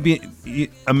 it would be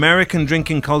American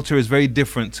drinking culture is very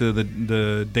different to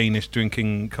the Danish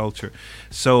drinking culture.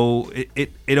 So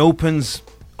it opens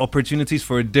opportunities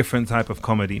for a different type of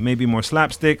comedy, maybe more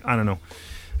slapstick. I don't know.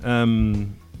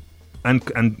 And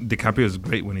DiCaprio is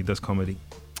great when he does comedy.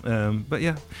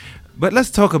 But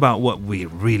let's talk about what we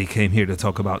really came here to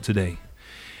talk about today,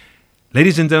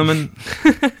 ladies and gentlemen.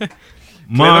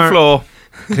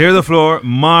 Clear the floor,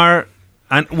 Mar.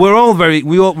 And we're all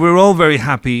very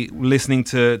happy listening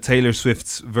to Taylor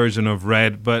Swift's version of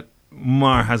Red, but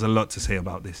Mar has a lot to say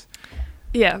about this.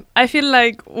 Yeah, I feel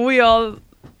like we all.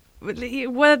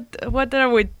 What are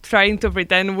we trying to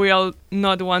pretend? We all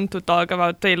not want to talk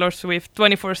about Taylor Swift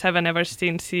 24/7 ever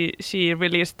since she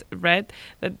released Red.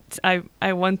 That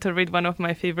I want to read one of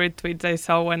my favorite tweets I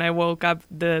saw when I woke up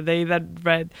the day that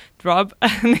Red dropped,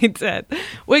 and it said,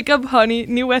 "Wake up, honey!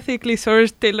 New ethically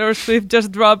sourced Taylor Swift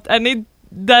just dropped," and it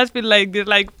does feel like this.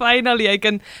 Like, finally, I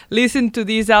can listen to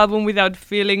this album without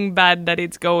feeling bad that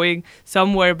it's going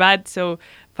somewhere bad. So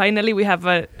finally, we have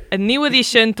a new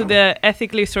addition to the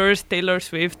ethically sourced Taylor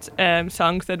Swift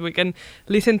songs that we can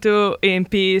listen to in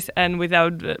peace and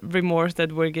without remorse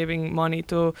that we're giving money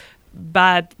to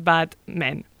bad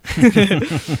men.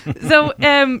 So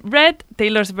Red,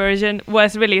 Taylor's version,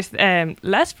 was released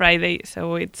last Friday,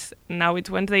 so it's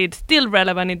Wednesday. It's still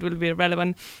relevant. It will be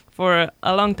relevant for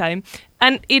a long time.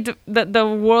 And the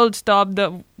world stopped,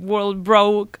 the world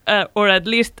broke, or at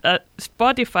least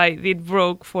Spotify did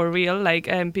broke for real. Like,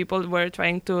 people were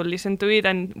trying to listen to it,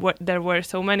 and there were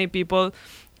so many people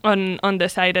on the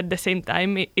site at the same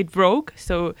time. It broke.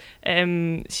 So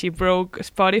she broke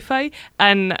Spotify,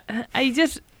 and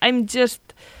I'm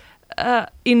just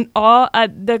in awe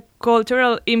at the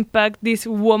cultural impact this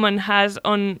woman has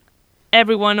on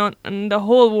everyone on the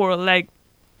whole world. Like,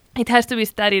 it has to be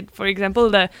studied. For example,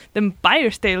 the Empire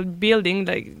State Building,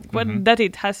 like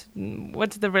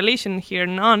what's the relation here?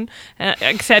 None,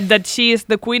 except that she is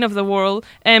the queen of the world.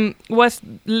 Was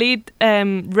lit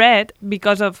red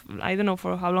because of, I don't know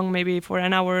for how long, maybe for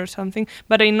an hour or something.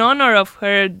 But in honor of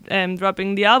her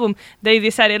dropping the album, they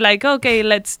decided, like, okay,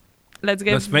 let's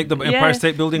make the Empire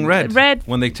State Building red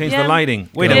when they changed the lighting.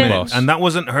 Wait a minute, and that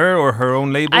wasn't her or her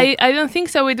own label? I don't think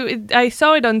so. I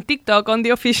saw it on TikTok, on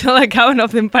the official account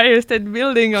of the Empire State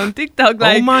Building on TikTok.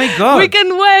 Like, oh my God! We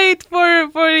can wait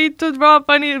for it to drop,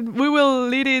 and we will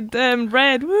lit it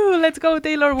red. Woo! Let's go,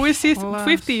 Taylor. We see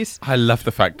 50s. I love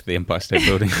the fact that the Empire State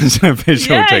Building is an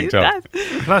official TikTok.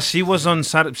 Plus, she was on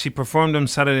She performed on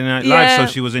Saturday Night Live, so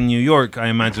she was in New York, I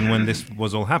imagine, when this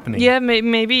was all happening. Yeah,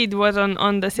 maybe it was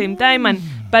on the same time.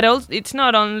 But also, it's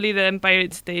not only the Empire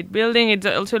State Building, it's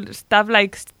also stuff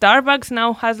like Starbucks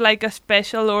now has like a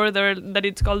special order that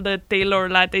it's called the Taylor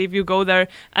Latte. If you go there,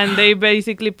 and they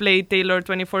basically play Taylor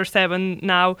 24/7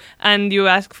 now, and you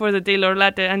ask for the Taylor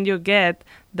Latte, and you get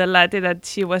the latte that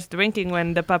she was drinking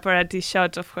when the paparazzi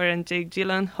shots of her and Jake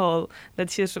Gyllenhaal that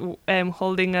she's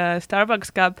holding a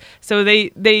Starbucks cup. So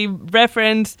they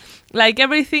reference, like,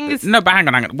 everything is... No, but hang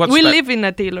on. We live in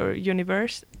a Taylor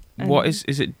universe. What is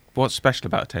it? what's special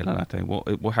about a Taylor latte?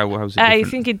 How's it I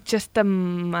different? think it's just a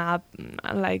map,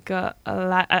 like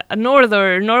an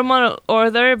order, normal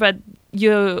order, but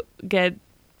you get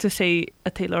to say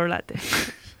a Taylor latte.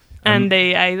 And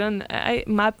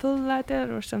maple latte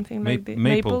or something like that.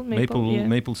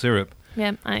 Maple syrup.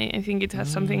 Yeah, I think it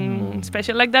has something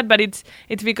special like that, but it's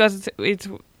because it's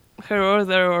her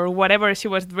order or whatever she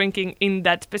was drinking in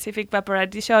that specific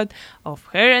paparazzi shot of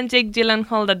her and Jake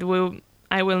Gyllenhaal that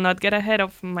I will not get ahead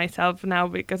of myself now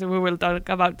because we will talk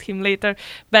about him later.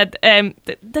 But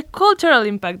the cultural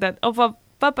impact that of a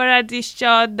paparazzi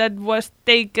shot that was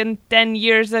taken 10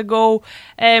 years ago,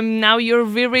 now you're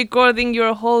re-recording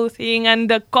your whole thing, and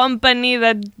the company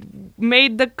that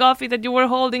made the coffee that you were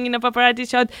holding in a paparazzi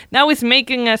shot now is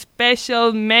making a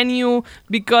special menu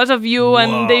because of you.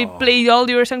 And they play all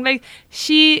your songs. Like,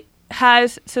 she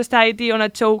has society on a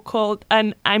chokehold,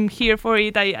 and I'm here for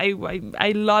it.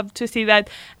 I love to see that,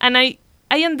 and I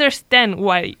understand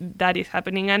why that is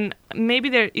happening. And maybe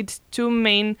it's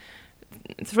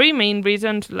three main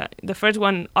reasons. The first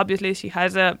one, obviously, she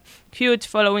has a huge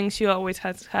following. She always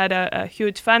has had a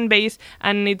huge fan base,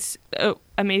 and it's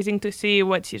amazing to see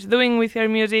what she's doing with her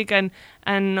music and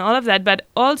all of that. But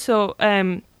also,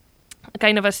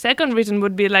 kind of a second reason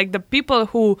would be like the people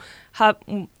who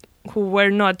were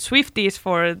not Swifties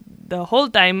for the whole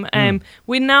time.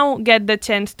 We now get the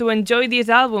chance to enjoy these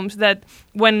albums that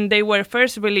when they were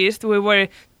first released, we were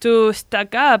too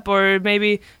stuck up or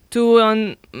maybe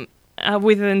too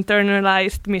with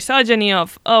internalized misogyny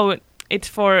of, it's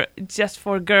just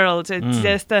for girls. It's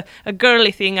just a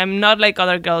girly thing. I'm not like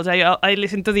other girls. I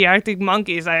listen to the Arctic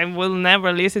Monkeys. I will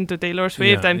never listen to Taylor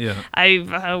Swift.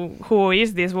 Who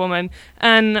is this woman?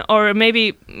 Or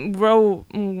maybe grow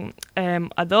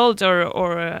adults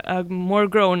or a more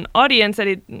grown audience that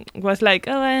it was like,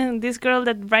 this girl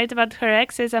that writes about her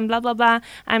exes and blah blah blah.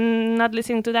 I'm not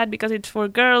listening to that because it's for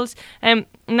girls.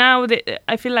 Now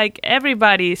I feel like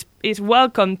everybody is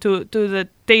welcome to the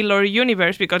Taylor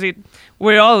universe because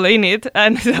we're all in it,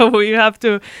 and so we have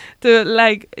to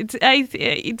like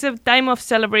it's a time of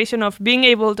celebration of being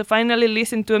able to finally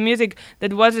listen to a music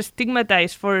that was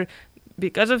stigmatized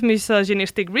because of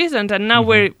misogynistic reasons, and now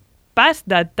we're past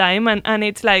that time, and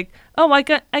it's like,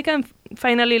 I can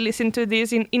finally listen to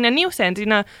this in a new sense,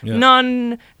 in a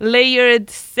non-layered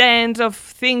sense of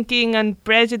thinking and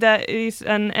prejudice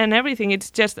and everything. It's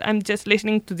just I'm just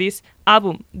listening to this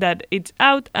album that it's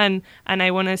out, and I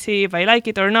want to see if I like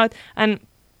it or not. And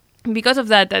because of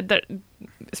that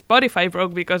Spotify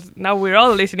broke because now we're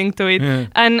all listening to it,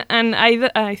 and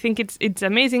I think it's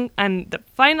amazing. And the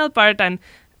final part, and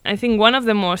I think one of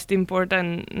the most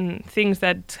important things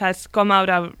that has come out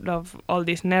of all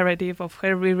this narrative of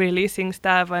her re-releasing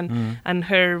stuff and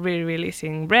her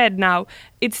re-releasing Red now,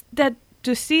 it's that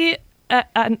to see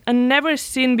a never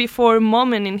seen before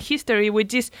moment in history,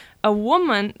 which is a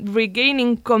woman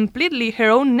regaining completely her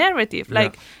own narrative.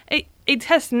 Like it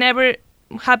has never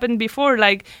happened before.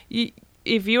 Like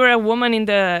if you're a woman in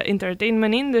the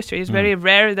entertainment industry, it's very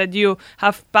rare that you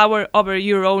have power over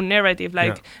your own narrative.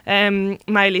 Like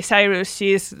Miley Cyrus,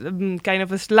 she's kind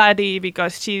of a slutty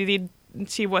because she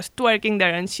was twerking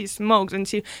there and she smokes and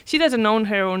she doesn't own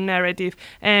her own narrative.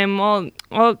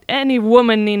 Any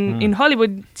woman in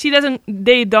Hollywood,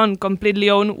 they don't completely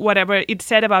own whatever it's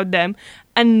said about them.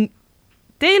 And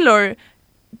Taylor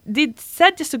did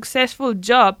such a successful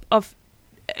job of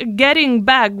getting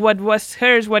back what is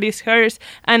hers,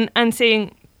 and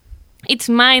saying it's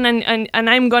mine, and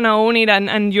I'm gonna own it,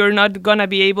 and you're not gonna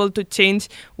be able to change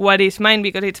what is mine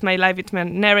because it's my life, it's my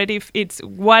narrative, it's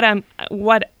what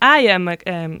I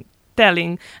am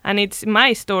telling, and it's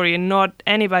my story and not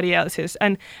anybody else's.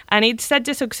 And it's such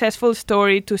a successful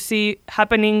story to see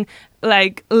happening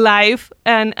like live,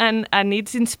 and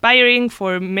it's inspiring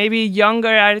for maybe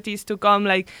younger artists to come,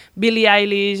 like Billie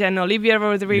Eilish and Olivia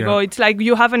Rodrigo. It's like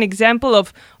you have an example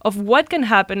of what can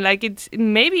happen. Like it's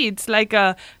like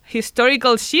a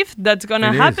historical shift that's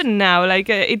gonna happen now. Like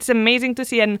it's amazing to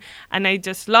see, and I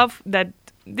just love that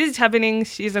this is happening.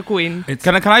 She's a queen.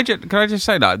 Can I just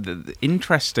say that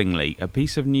interestingly, a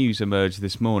piece of news emerged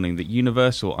this morning that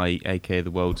Universal, aka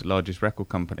the world's largest record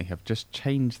company, have just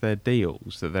changed their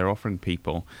deals that they're offering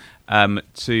people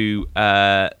to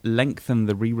lengthen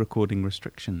the re-recording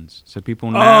restrictions. So people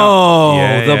now...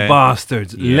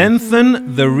 bastards.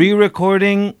 Lengthen the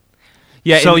re-recording...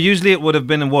 Yeah, so usually it would have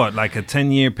been like a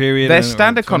 10-year period. Their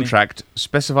standard contract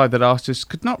specified that artists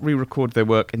could not re-record their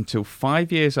work until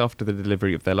 5 years after the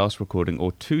delivery of their last recording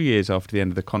or 2 years after the end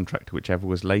of the contract, whichever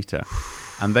was later.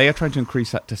 and they are trying to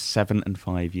increase that to 7 and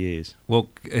 5 years. Well,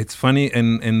 it's funny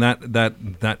in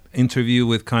that interview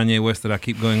with Kanye West that I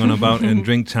keep going on about in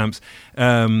Drink Champs.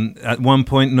 At one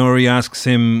point, Nori asks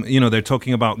him, they're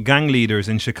talking about gang leaders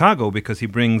in Chicago because he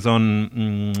brings on,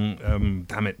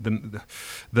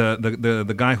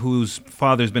 the guy whose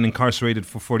father's been incarcerated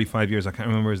for 45 years. I can't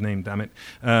remember his name. Damn it.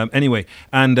 Anyway,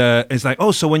 and it's like,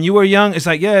 oh, so when you were young, it's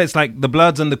like, yeah, it's like the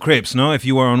Bloods and the Crips, no? If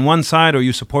you were on one side or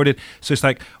you supported, so it's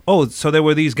like, oh, so there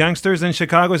were these gangsters in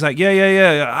Chicago. It's like,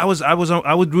 yeah.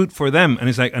 I would root for them, and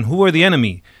it's like, and who are the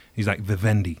enemy? He's like,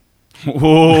 Vivendi.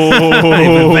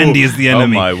 Vivendi is the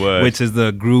enemy, my word. Which is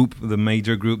the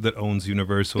major group that owns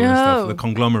Universal and stuff, the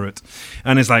conglomerate.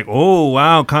 And it's like, oh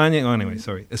wow, Kanye. Oh, anyway,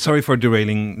 sorry for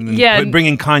derailing.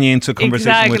 Bringing Kanye into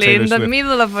conversation with Taylor in the Swift.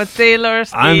 middle of a Taylor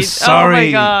speech. I'm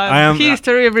sorry. Oh my God,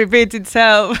 history repeats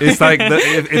itself. It's like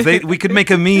if we could make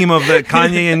a meme of the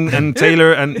Kanye and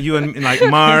Taylor and you and like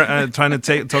Mar trying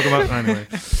to talk about. Anyway,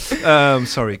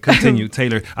 sorry. Continue,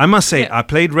 Taylor. I must say, I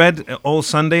played Red all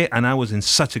Sunday and I was in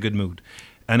such a good mood.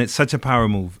 And it's such a power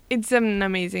move. It's an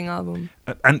amazing album.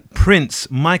 And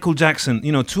Prince, Michael Jackson,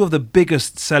 two of the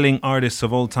biggest selling artists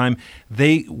of all time,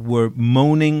 they were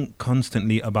moaning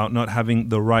constantly about not having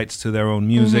the rights to their own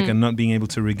music and not being able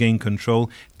to regain control.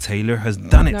 Taylor has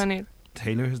done it.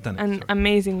 Taylor has done it. And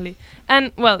amazingly.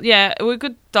 And, well, yeah, we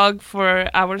could talk for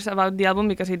hours about the album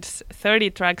because it's 30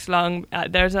 tracks long.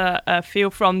 There's a few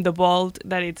from The Vault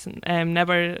that it's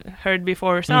never heard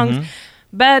before songs.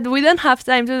 But we don't have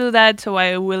time to do that, so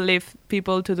I will leave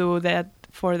people to do that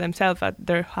for themselves at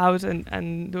their house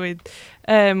and do it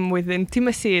with the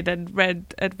intimacy that Red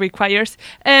requires.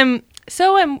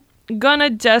 So I'm gonna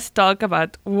just talk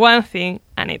about one thing,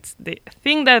 and it's the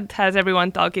thing that has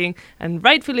everyone talking, and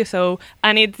rightfully so,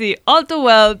 and it's the All Too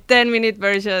Well 10-minute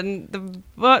version, the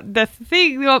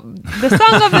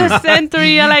song of the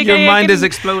century. Like Your mind is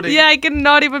exploding. Yeah, I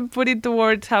cannot even put into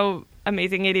words how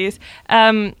amazing it is,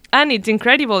 and it's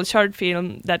incredible short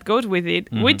film that goes with it,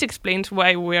 which explains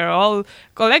why we're all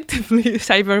collectively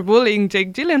cyberbullying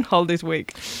Jake Gyllenhaal this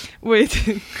week.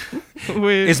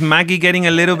 Is Maggie getting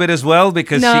a little bit as well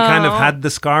because she kind of had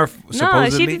the scarf supposedly?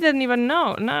 No, she didn't even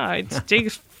know. No, it's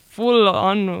Jake's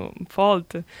full-on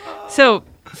fault. So,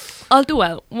 All Too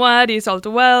Well. What is All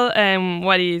Too Well?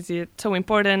 Why is it so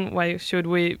important? Why should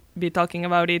we be talking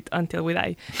about it until we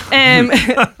die?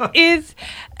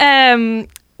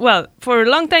 Well, for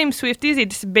long-time Swifties,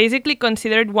 it's basically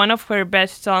considered one of her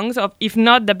best songs, if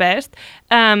not the best.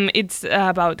 It's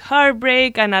about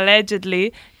heartbreak, and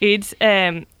allegedly, it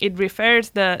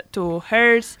refers to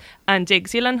hers and Jake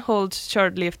Gyllenhaal's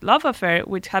short-lived love affair,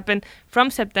 which happened from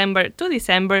September to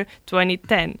December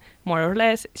 2010, more or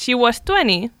less. She was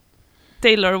 20.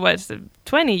 Taylor was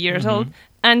 20 years old,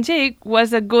 and Jake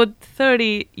was a good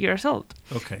 30 years old.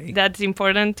 Okay. That's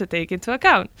important to take into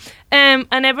account. And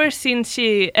ever since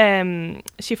she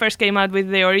first came out with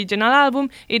the original album,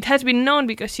 it has been known,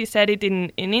 because she said it in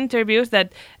interviews,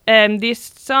 that this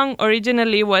song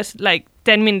originally was like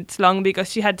 10 minutes long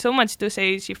because she had so much to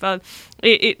say. She felt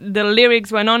the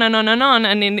lyrics went on and on and on,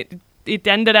 and it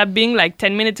ended up being like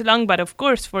 10 minutes long, but of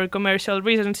course, for commercial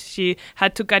reasons, she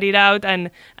had to cut it out and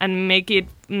make it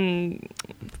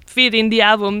fit in the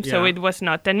album, so it was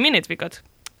not 10 minutes, because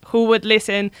who would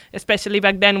listen, especially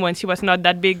back then when she was not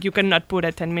that big? You cannot put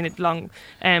a 10-minute long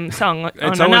song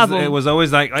on an album. It was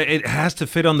always like, it has to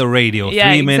fit on the radio,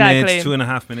 3 minutes,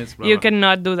 2.5 minutes, blah, you blah.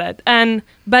 cannot do that.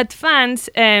 But fans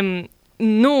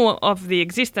knew of the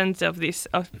existence of this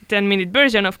 10-minute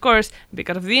version, of course,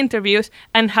 because of the interviews,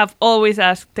 and have always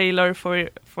asked Taylor for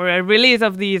a release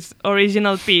of this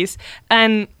original piece.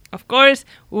 And of course,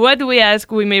 what we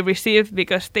ask we may receive,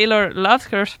 because Taylor loves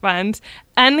her fans,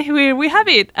 and here we have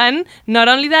it. And not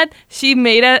only that, she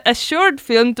made a short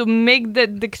film to make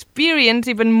the experience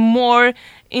even more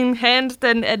enhanced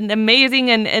and amazing,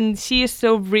 and she is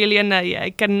so brilliant. I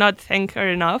cannot thank her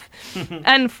enough.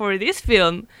 And for this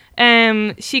film,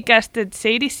 she casted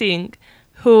Sadie Sink,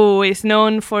 who is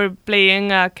known for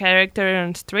playing a character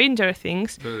on Stranger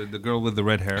Things. The girl with the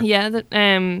red hair.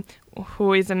 Yeah,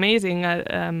 who is amazing,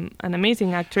 an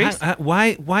amazing actress.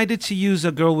 Why did she use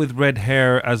a girl with red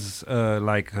hair as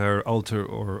like her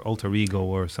alter ego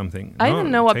or something? I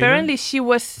don't know. Taylor? Apparently, she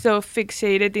was so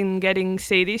fixated in getting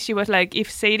Sadie. She was like, if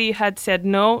Sadie had said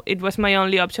no, it was my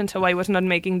only option, so I was not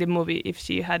making the movie. If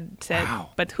she had said,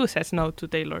 but who says no to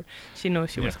Taylor? She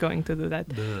knows she was going to do that.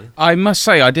 I must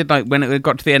say, I did like when it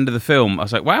got to the end of the film, I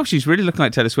was like, wow, she's really looking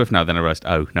like Taylor Swift now. Then I realized,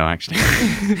 oh no, actually,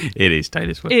 it is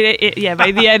Taylor Swift. Yeah,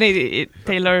 by the end,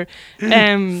 Taylor,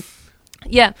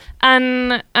 yeah,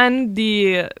 and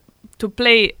the to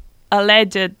play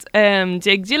alleged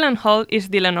Jake Gyllenhaal is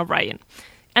Dylan O'Brien.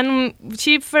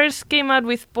 she first came out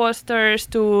with posters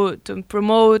to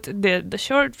promote the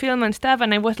short film and stuff,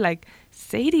 and I was like,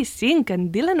 Sadie Sink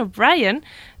and Dylan O'Brien.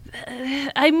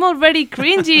 I'm already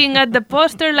cringing at the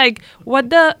poster. Like,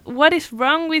 what is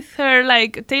wrong with her?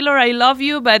 Like, Taylor, I love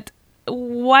you, but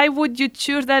why would you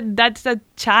choose that? That's a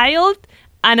child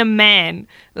and a man.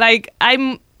 Like,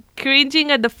 I'm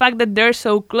cringing at the fact that they're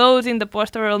so close in the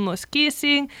poster, almost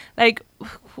kissing. Like,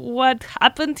 what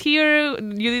happened here?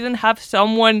 You didn't have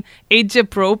someone age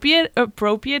appropriate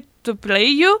to play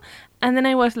you? And then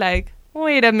I was like,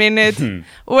 wait a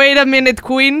minute,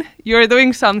 Queen, you're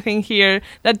doing something here.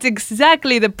 That's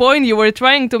exactly the point you were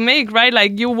trying to make, right?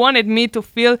 Like, you wanted me to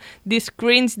feel this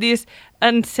cringe, this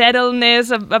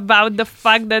unsettledness about the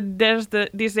fact that there's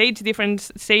this age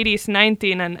difference. Sadie is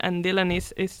 19 and Dylan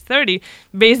is 30.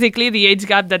 Basically, the age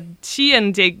gap that she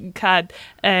and Jake had,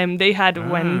 they had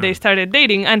when they started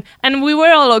dating. And we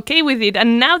were all okay with it.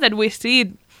 And now that we see it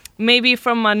maybe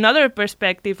from another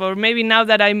perspective, or maybe now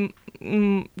that I'm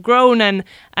grown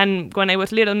and when I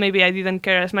was little maybe I didn't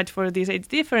care as much for this age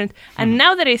difference, and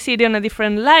now that I see it in a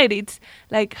different light, it's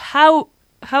like, how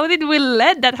did we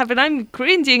let that happen? I'm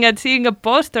cringing at seeing a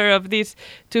poster of these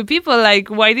two people. Like,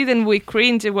 why didn't we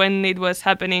cringe when it was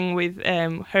happening with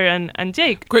her and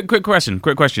Jake? Quick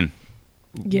question.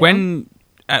 Yeah. When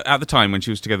at the time when she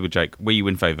was together with Jake, were you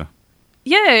in favour?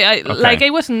 Yeah, I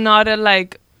was not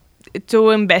too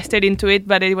invested into it,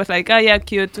 but it was like, oh yeah,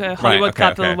 cute Hollywood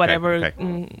couple, whatever.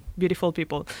 Beautiful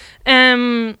people.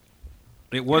 It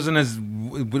wasn't as.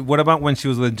 What about when she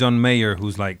was with John Mayer,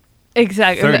 who's like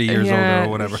exactly 30 years older or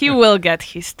whatever? He will get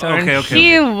his turn.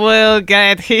 Okay. Will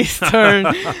get his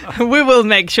turn. We will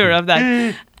make sure of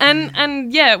that.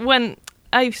 And yeah, when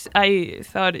I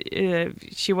thought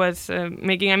she was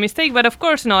making a mistake, but of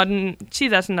course not. She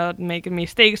does not make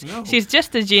mistakes. No. She's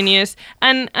just a genius,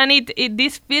 and it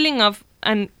this feeling of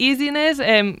uneasiness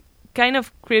kind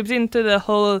of creeps into the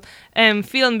whole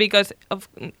film, because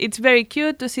it's very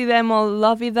cute to see them all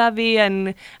lovey-dovey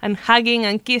and hugging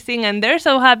and kissing, and they're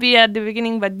so happy at the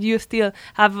beginning, but you still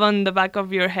have on the back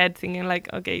of your head thinking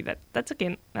like, okay, that's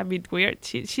again a bit weird.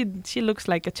 She looks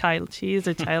like a child. She is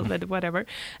a child, but whatever.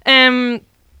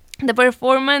 The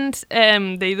performance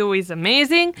they do is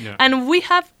amazing, and we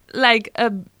have like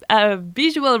a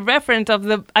visual reference of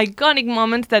the iconic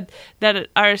moments that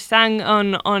are sung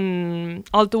on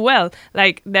All Too Well,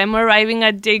 like them arriving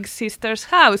at Jake's sister's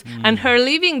house and her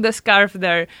leaving the scarf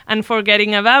there and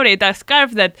forgetting about it, a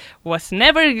scarf that was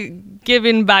never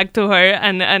given back to her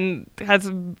and has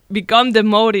become the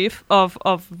motive of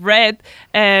Red,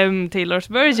 Taylor's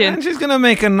version. And she's gonna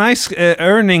make a nice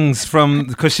earnings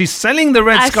because she's selling the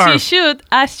red scarf.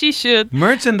 As she should.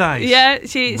 Merchandise. Yeah,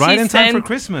 she in time for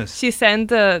Christmas. She sent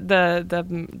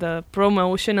the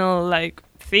promotional like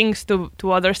things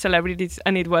to other celebrities,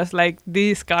 and it was like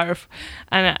this scarf,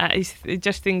 and I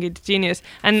just think it's genius.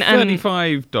 And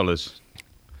 $35.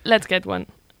 Let's get one.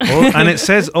 And it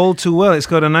says All Too Well. It's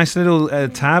got a nice little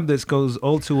tab that goes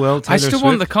All Too Well. Taylor I still Swift.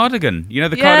 want the cardigan. You know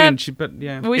the cardigan. But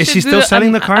yeah, is she still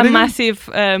selling the cardigan? A massive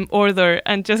order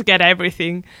and just get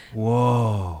everything.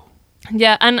 Whoa.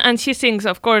 Yeah, and she sings,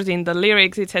 of course, in the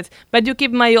lyrics, it says, but you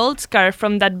keep my old scarf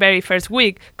from that very first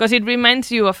week, because it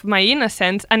reminds you of my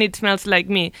innocence, and it smells like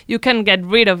me. You can get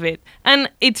rid of it. And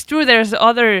it's true, there's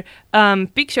other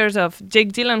pictures of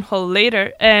Jake Gyllenhaal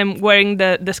later wearing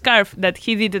the scarf that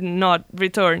he did not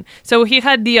return. So he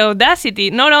had the audacity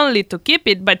not only to keep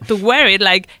it, but to wear it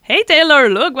like, hey, Taylor,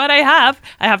 look what I have.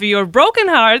 I have your broken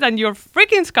heart and your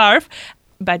freaking scarf.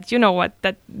 But you know what?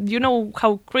 You know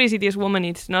how crazy this woman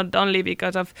is, not only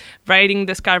because of riding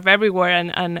the scarf everywhere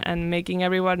and making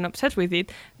everyone obsessed with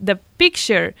it. The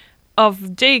picture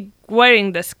of Jake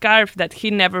wearing the scarf that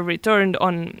he never returned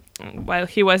on while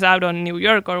he was out on New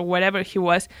York or wherever he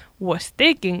was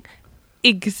taken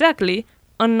exactly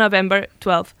on November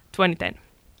 12, 2010.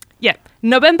 Yeah,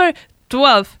 November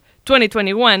 12,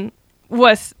 2021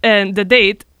 was the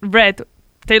date Red,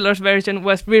 Taylor's version,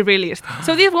 was re-released.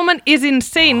 So this woman is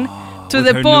insane to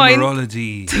the point.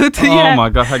 Numerology. Oh my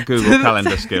god, her Google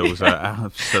Calendar skills are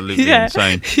absolutely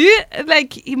insane.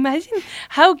 Like, imagine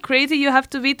how crazy you have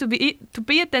to be to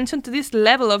pay attention to this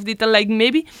level of detail. Like,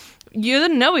 maybe you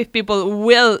don't know if people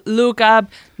will look up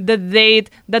the date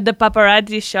that the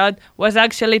paparazzi shot was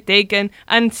actually taken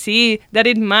and see that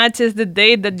it matches the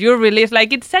date that you released.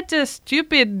 Like, it's such a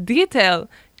stupid detail.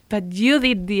 But you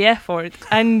did the effort,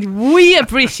 and we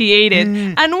appreciate it,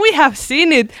 and we have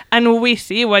seen it, and we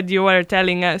see what you are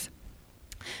telling us.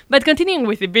 But continuing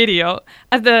with the video,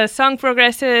 as the song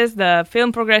progresses, the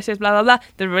film progresses, blah blah blah,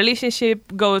 the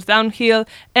relationship goes downhill,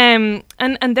 and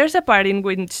there's a part in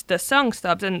which the song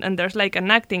stops, and there's like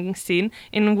an acting scene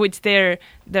in which they're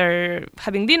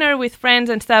having dinner with friends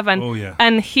and stuff, and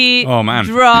and he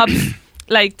drops.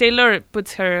 Like Taylor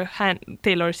puts her hand,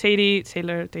 Sadie,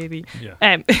 yeah.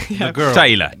 The girl.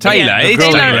 Taylor,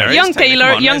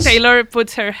 young Taylor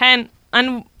puts her hand,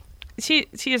 and she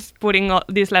is putting all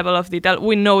this level of detail.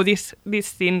 We know this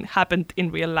scene happened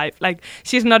in real life. Like,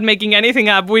 she's not making anything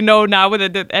up. We know now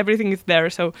that everything is there.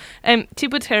 So she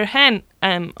puts her hand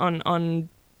on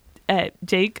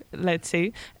Jake, let's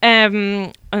say,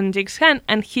 on Jake's hand,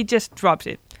 and he just drops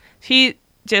it. He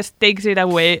just takes it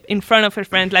away in front of her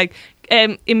friends, like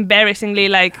embarrassingly,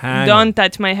 like, don't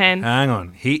touch my hand. Hang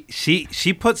on.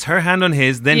 She puts her hand on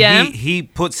his, then he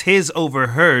puts his over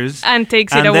hers and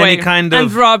takes it away, and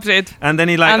drops it. And then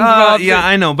he like, oh yeah,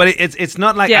 I know, but it's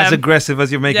not like as aggressive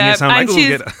as you're making it sound. And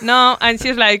like, and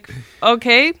she's like,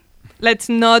 okay, let's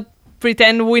not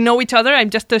pretend we know each other. I'm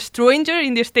just a stranger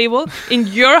in this table in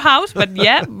your house, but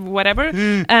yeah, whatever.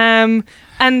 And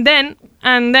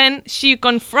then she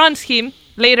confronts him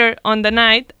later on the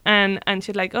night, and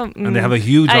she's like, and they have a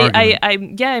huge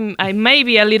argument. I may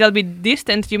be a little bit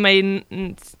distant. You may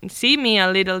see me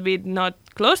a little bit not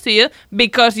close to you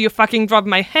because you fucking dropped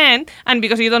my hand, and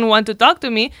because you don't want to talk to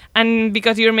me, and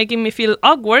because you're making me feel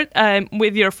awkward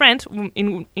with your friends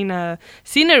in a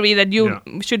scenery that you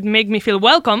should make me feel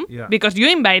welcome because you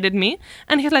invited me.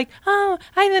 And he's like, oh,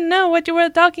 I don't know what you were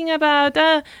talking about,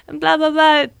 blah blah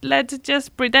blah, let's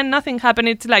just pretend nothing happened.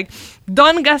 It's like,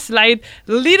 don't gaslight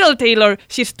little Taylor.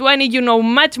 She's 20, you know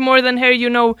much more than her, you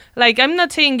know. Like, I'm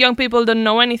not saying young people don't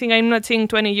know anything, I'm not saying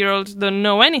 20-year-olds don't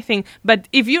know anything, but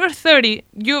if you're 30,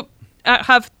 you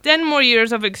have 10 more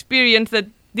years of experience that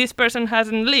this person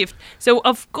hasn't lived. So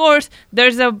of course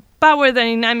there's a power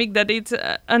dynamic that it's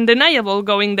undeniable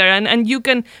going there, and you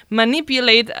can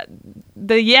manipulate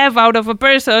the yev out of a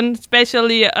person,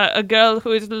 especially a girl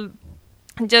who is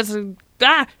just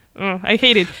I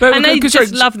hate it. And I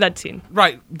just love that scene.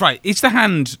 Right. Is the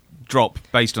hand drop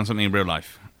based on something in real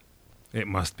life? It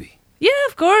must be. Yeah,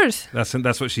 of course.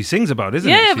 That's what she sings about, isn't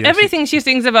it? Yeah, everything she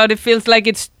sings about, it feels like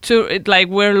it's like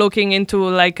we're looking into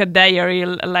like a diary,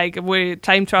 like we're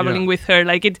time traveling with her.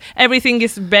 Like everything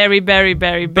is very, very,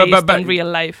 very based on real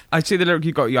life. I see the lyric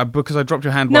you got. Because I dropped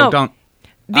your hand. Well done.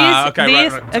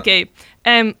 Okay.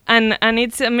 And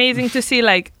it's amazing to see,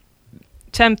 like,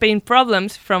 Champagne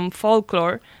Problems from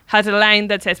Folklore has a line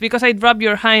that says, because I dropped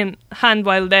your hand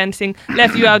while dancing,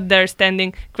 left you out there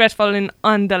standing, crestfallen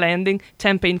on the landing,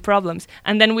 champagne problems.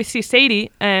 And then we see Sadie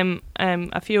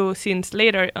a few scenes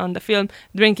later on the film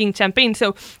drinking champagne.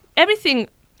 So everything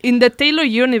in the Taylor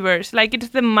universe, like, it's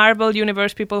the Marvel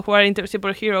universe, people who are into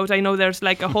superheroes, I know there's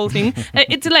like a whole thing.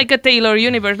 It's like a Taylor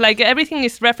universe, like everything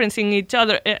is referencing each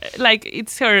other, like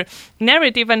it's her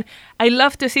narrative. And I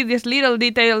love to see these little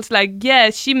details, like,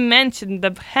 she mentioned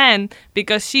the hand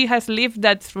because she has lived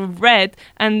that through Red,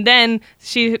 and then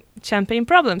champagne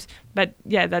problems. But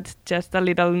yeah, that's just a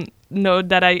little note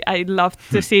that I love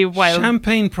to see. While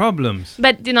champagne problems.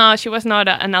 But she was not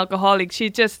an alcoholic, she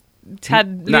just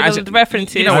had little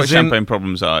references. You know what champagne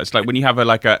problems are? It's like when you have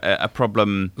a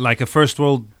problem, like a first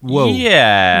world woe.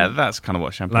 Yeah, that's kind of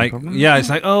what champagne problems. Yeah, it's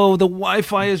like, oh, the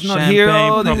Wi-Fi is not here.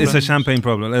 Oh, it's a champagne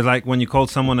problem. It's like when you call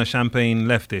someone a champagne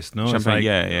leftist. No, champagne. It's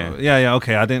like, yeah.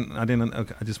 Okay, I didn't.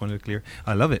 Okay, I just wanted to clear.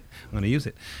 I love it. I'm gonna use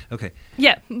it. Okay.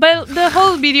 Yeah, but the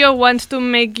whole video wants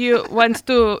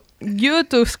to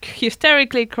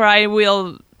hysterically cry.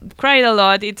 We'll cry a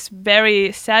lot. It's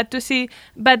very sad to see,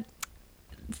 but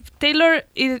Taylor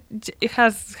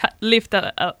has lived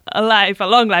a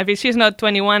long life. She's not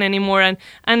 21 anymore,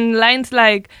 and lines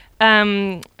like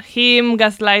him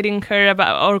gaslighting her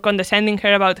about or condescending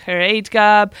her about her age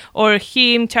gap, or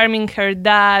him charming her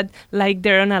dad like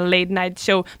they're on a late night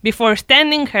show before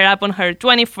standing her up on her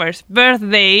 21st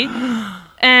birthday.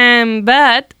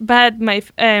 But my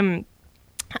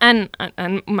and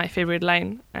my favorite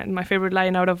line,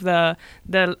 out of the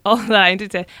all the lines,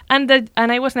 it's and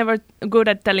I was never good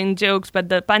at telling jokes, but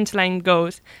the punchline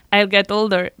goes, I'll get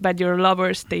older, but your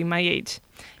lovers stay my age.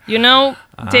 Jake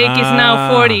is now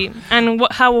 40, and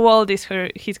how old is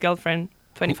his girlfriend?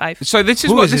 25. So this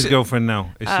is who is his girlfriend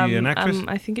now? Is she an actress?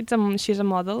 I think she's a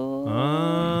model. Oh.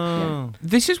 Yeah.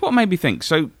 This is what made me think.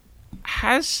 So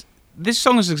this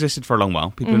song has existed for a long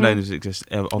while. People know this exists.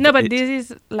 No, but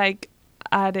this is like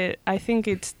added. I think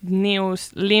it's new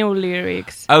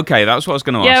lyrics. Okay, that's what I was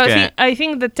going to ask. I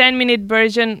think the 10-minute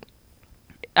version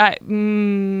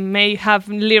may have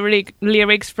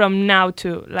lyrics from now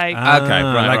too, like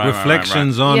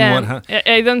reflections on what.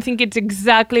 I don't think it's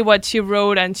exactly what she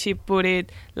wrote, and she put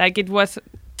it like it was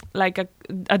like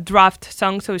a draft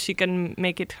song, so she can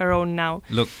make it her own now.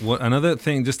 Look, another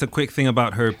thing, just a quick thing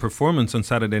about her performance on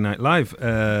Saturday Night Live.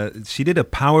 She did a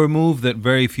power move that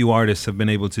very few artists have been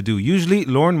able to do. Usually,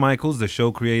 Lorne Michaels, the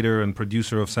show creator and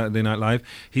producer of Saturday Night Live,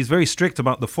 he's very strict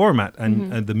about the format,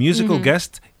 and the musical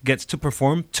guest gets to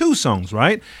perform 2 songs,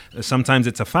 right? Sometimes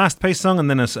it's a fast-paced song and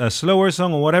then a slower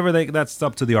song or whatever. That's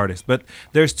up to the artist. But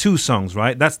there's 2 songs,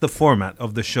 right? That's the format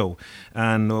of the show.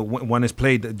 And one is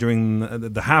played during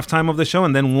the halftime of the show,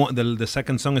 and then the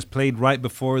second song is played right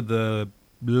before the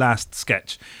last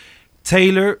sketch.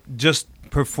 Taylor just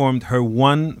performed her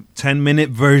 1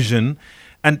 10-minute version.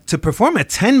 And to perform a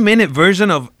 10-minute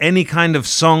version of any kind of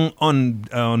song on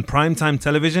primetime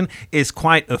television is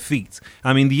quite a feat.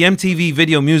 I mean, the MTV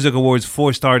Video Music Awards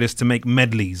forced artists to make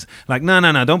medleys. Like, no,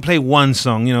 don't play one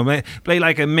song, play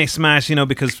like a mishmash,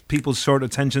 because people's short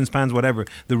attention spans, whatever,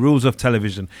 the rules of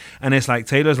television. And it's like,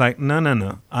 Taylor's like,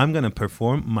 no, I'm going to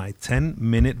perform my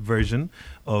 10-minute version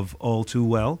of All Too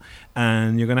Well,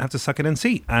 and you're going to have to suck it and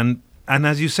see. And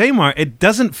as you say, Mar, it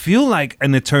doesn't feel like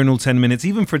an eternal 10 minutes.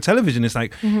 Even for television, it's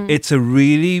like, it's a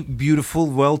really beautiful,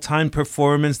 well-timed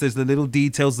performance. There's the little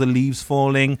details, the leaves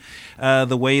falling,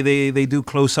 the way they do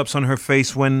close-ups on her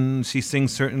face when she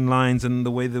sings certain lines, and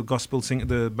the way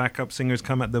the backup singers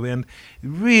come at the end.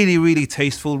 Really, really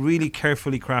tasteful, really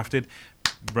carefully crafted.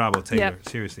 Bravo, Taylor. Yep.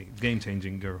 Seriously,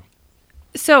 game-changing girl.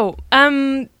 So,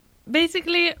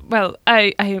 basically, well,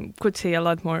 I could say a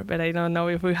lot more, but I don't know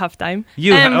if we have time.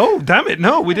 Damn it,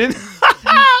 no, we didn't.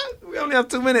 We only have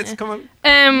 2 minutes, come on.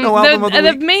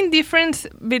 The main difference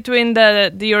between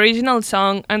the original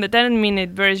song and the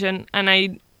 10-minute version, and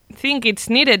I think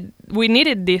we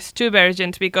needed these 2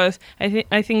 versions, because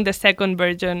I think the second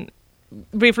version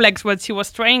reflects what she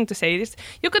was trying to say.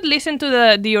 You could listen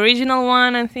to the original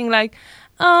one and think like,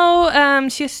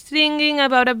 she's singing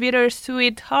about a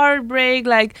bittersweet heartbreak,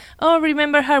 like,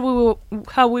 remember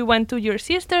how we went to your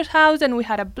sister's house and we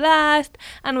had a blast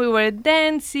and we were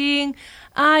dancing.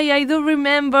 I do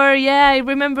remember, I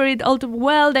remember it all too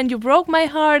well. Then you broke my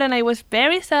heart and I was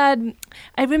very sad.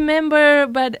 I remember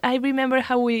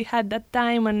how we had that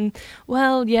time, and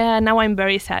now I'm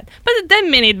very sad. But the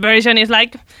 10-minute version is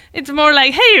like, it's more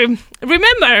like, hey,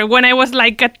 remember when I was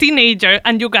like a teenager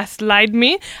and you gaslight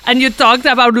me and you talked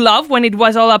about love when it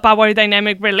was all a power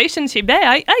dynamic relationship?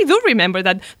 I do remember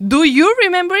that. Do you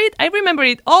remember it? I remember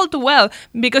it all too well,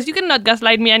 because you cannot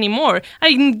gaslight me anymore.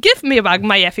 Give me back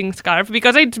my effing scarf,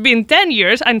 because it's been 10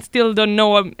 years and still don't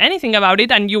know anything about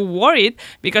it, and you worried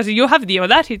because you have the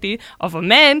audacity of a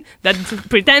man that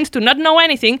pretends to not know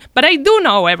anything, but I do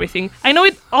know everything. I know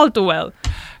it all too well.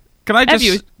 Can I just...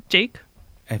 F you, Jake.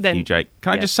 Jake.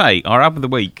 Can I just say, our album of the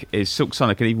week is Silk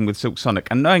Sonic, and even with Silk Sonic,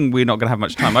 and knowing we're not going to have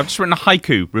much time, I've just written a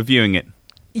haiku reviewing it.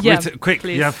 Yeah, quick.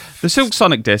 please. Yeah. The Silk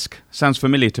Sonic disc sounds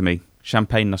familiar to me.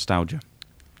 Champagne nostalgia.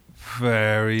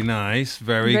 Very nice,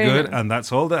 very good. Nice. And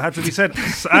that's all that had to be said.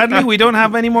 Sadly, we don't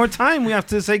have any more time. We have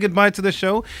to say goodbye to the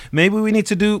show. Maybe we need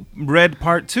to do Red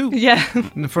Part 2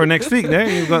 for next week. There,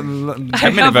 you've got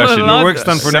 10-minute version. Your work's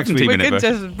done for next week. We could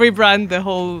just rebrand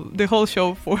the whole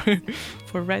show for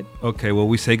Red. Okay, well,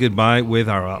 we say goodbye with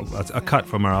a cut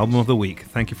from our album of the week.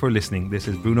 Thank you for listening. This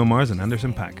is Bruno Mars and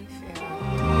Anderson .Paak.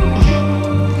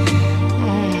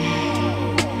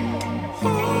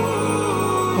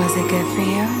 Was it good for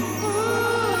you?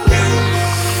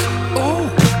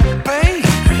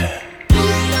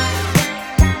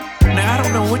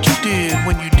 What you did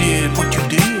when you did what you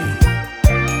did,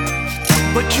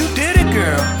 but you did it,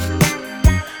 girl.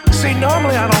 See,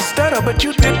 normally I don't stutter, but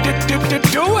you did do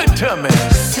it to me.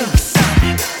 Silk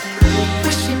Sonic,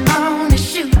 wishing on a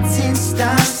shooting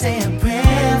star, say a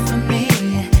prayer for me,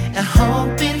 and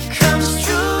hoping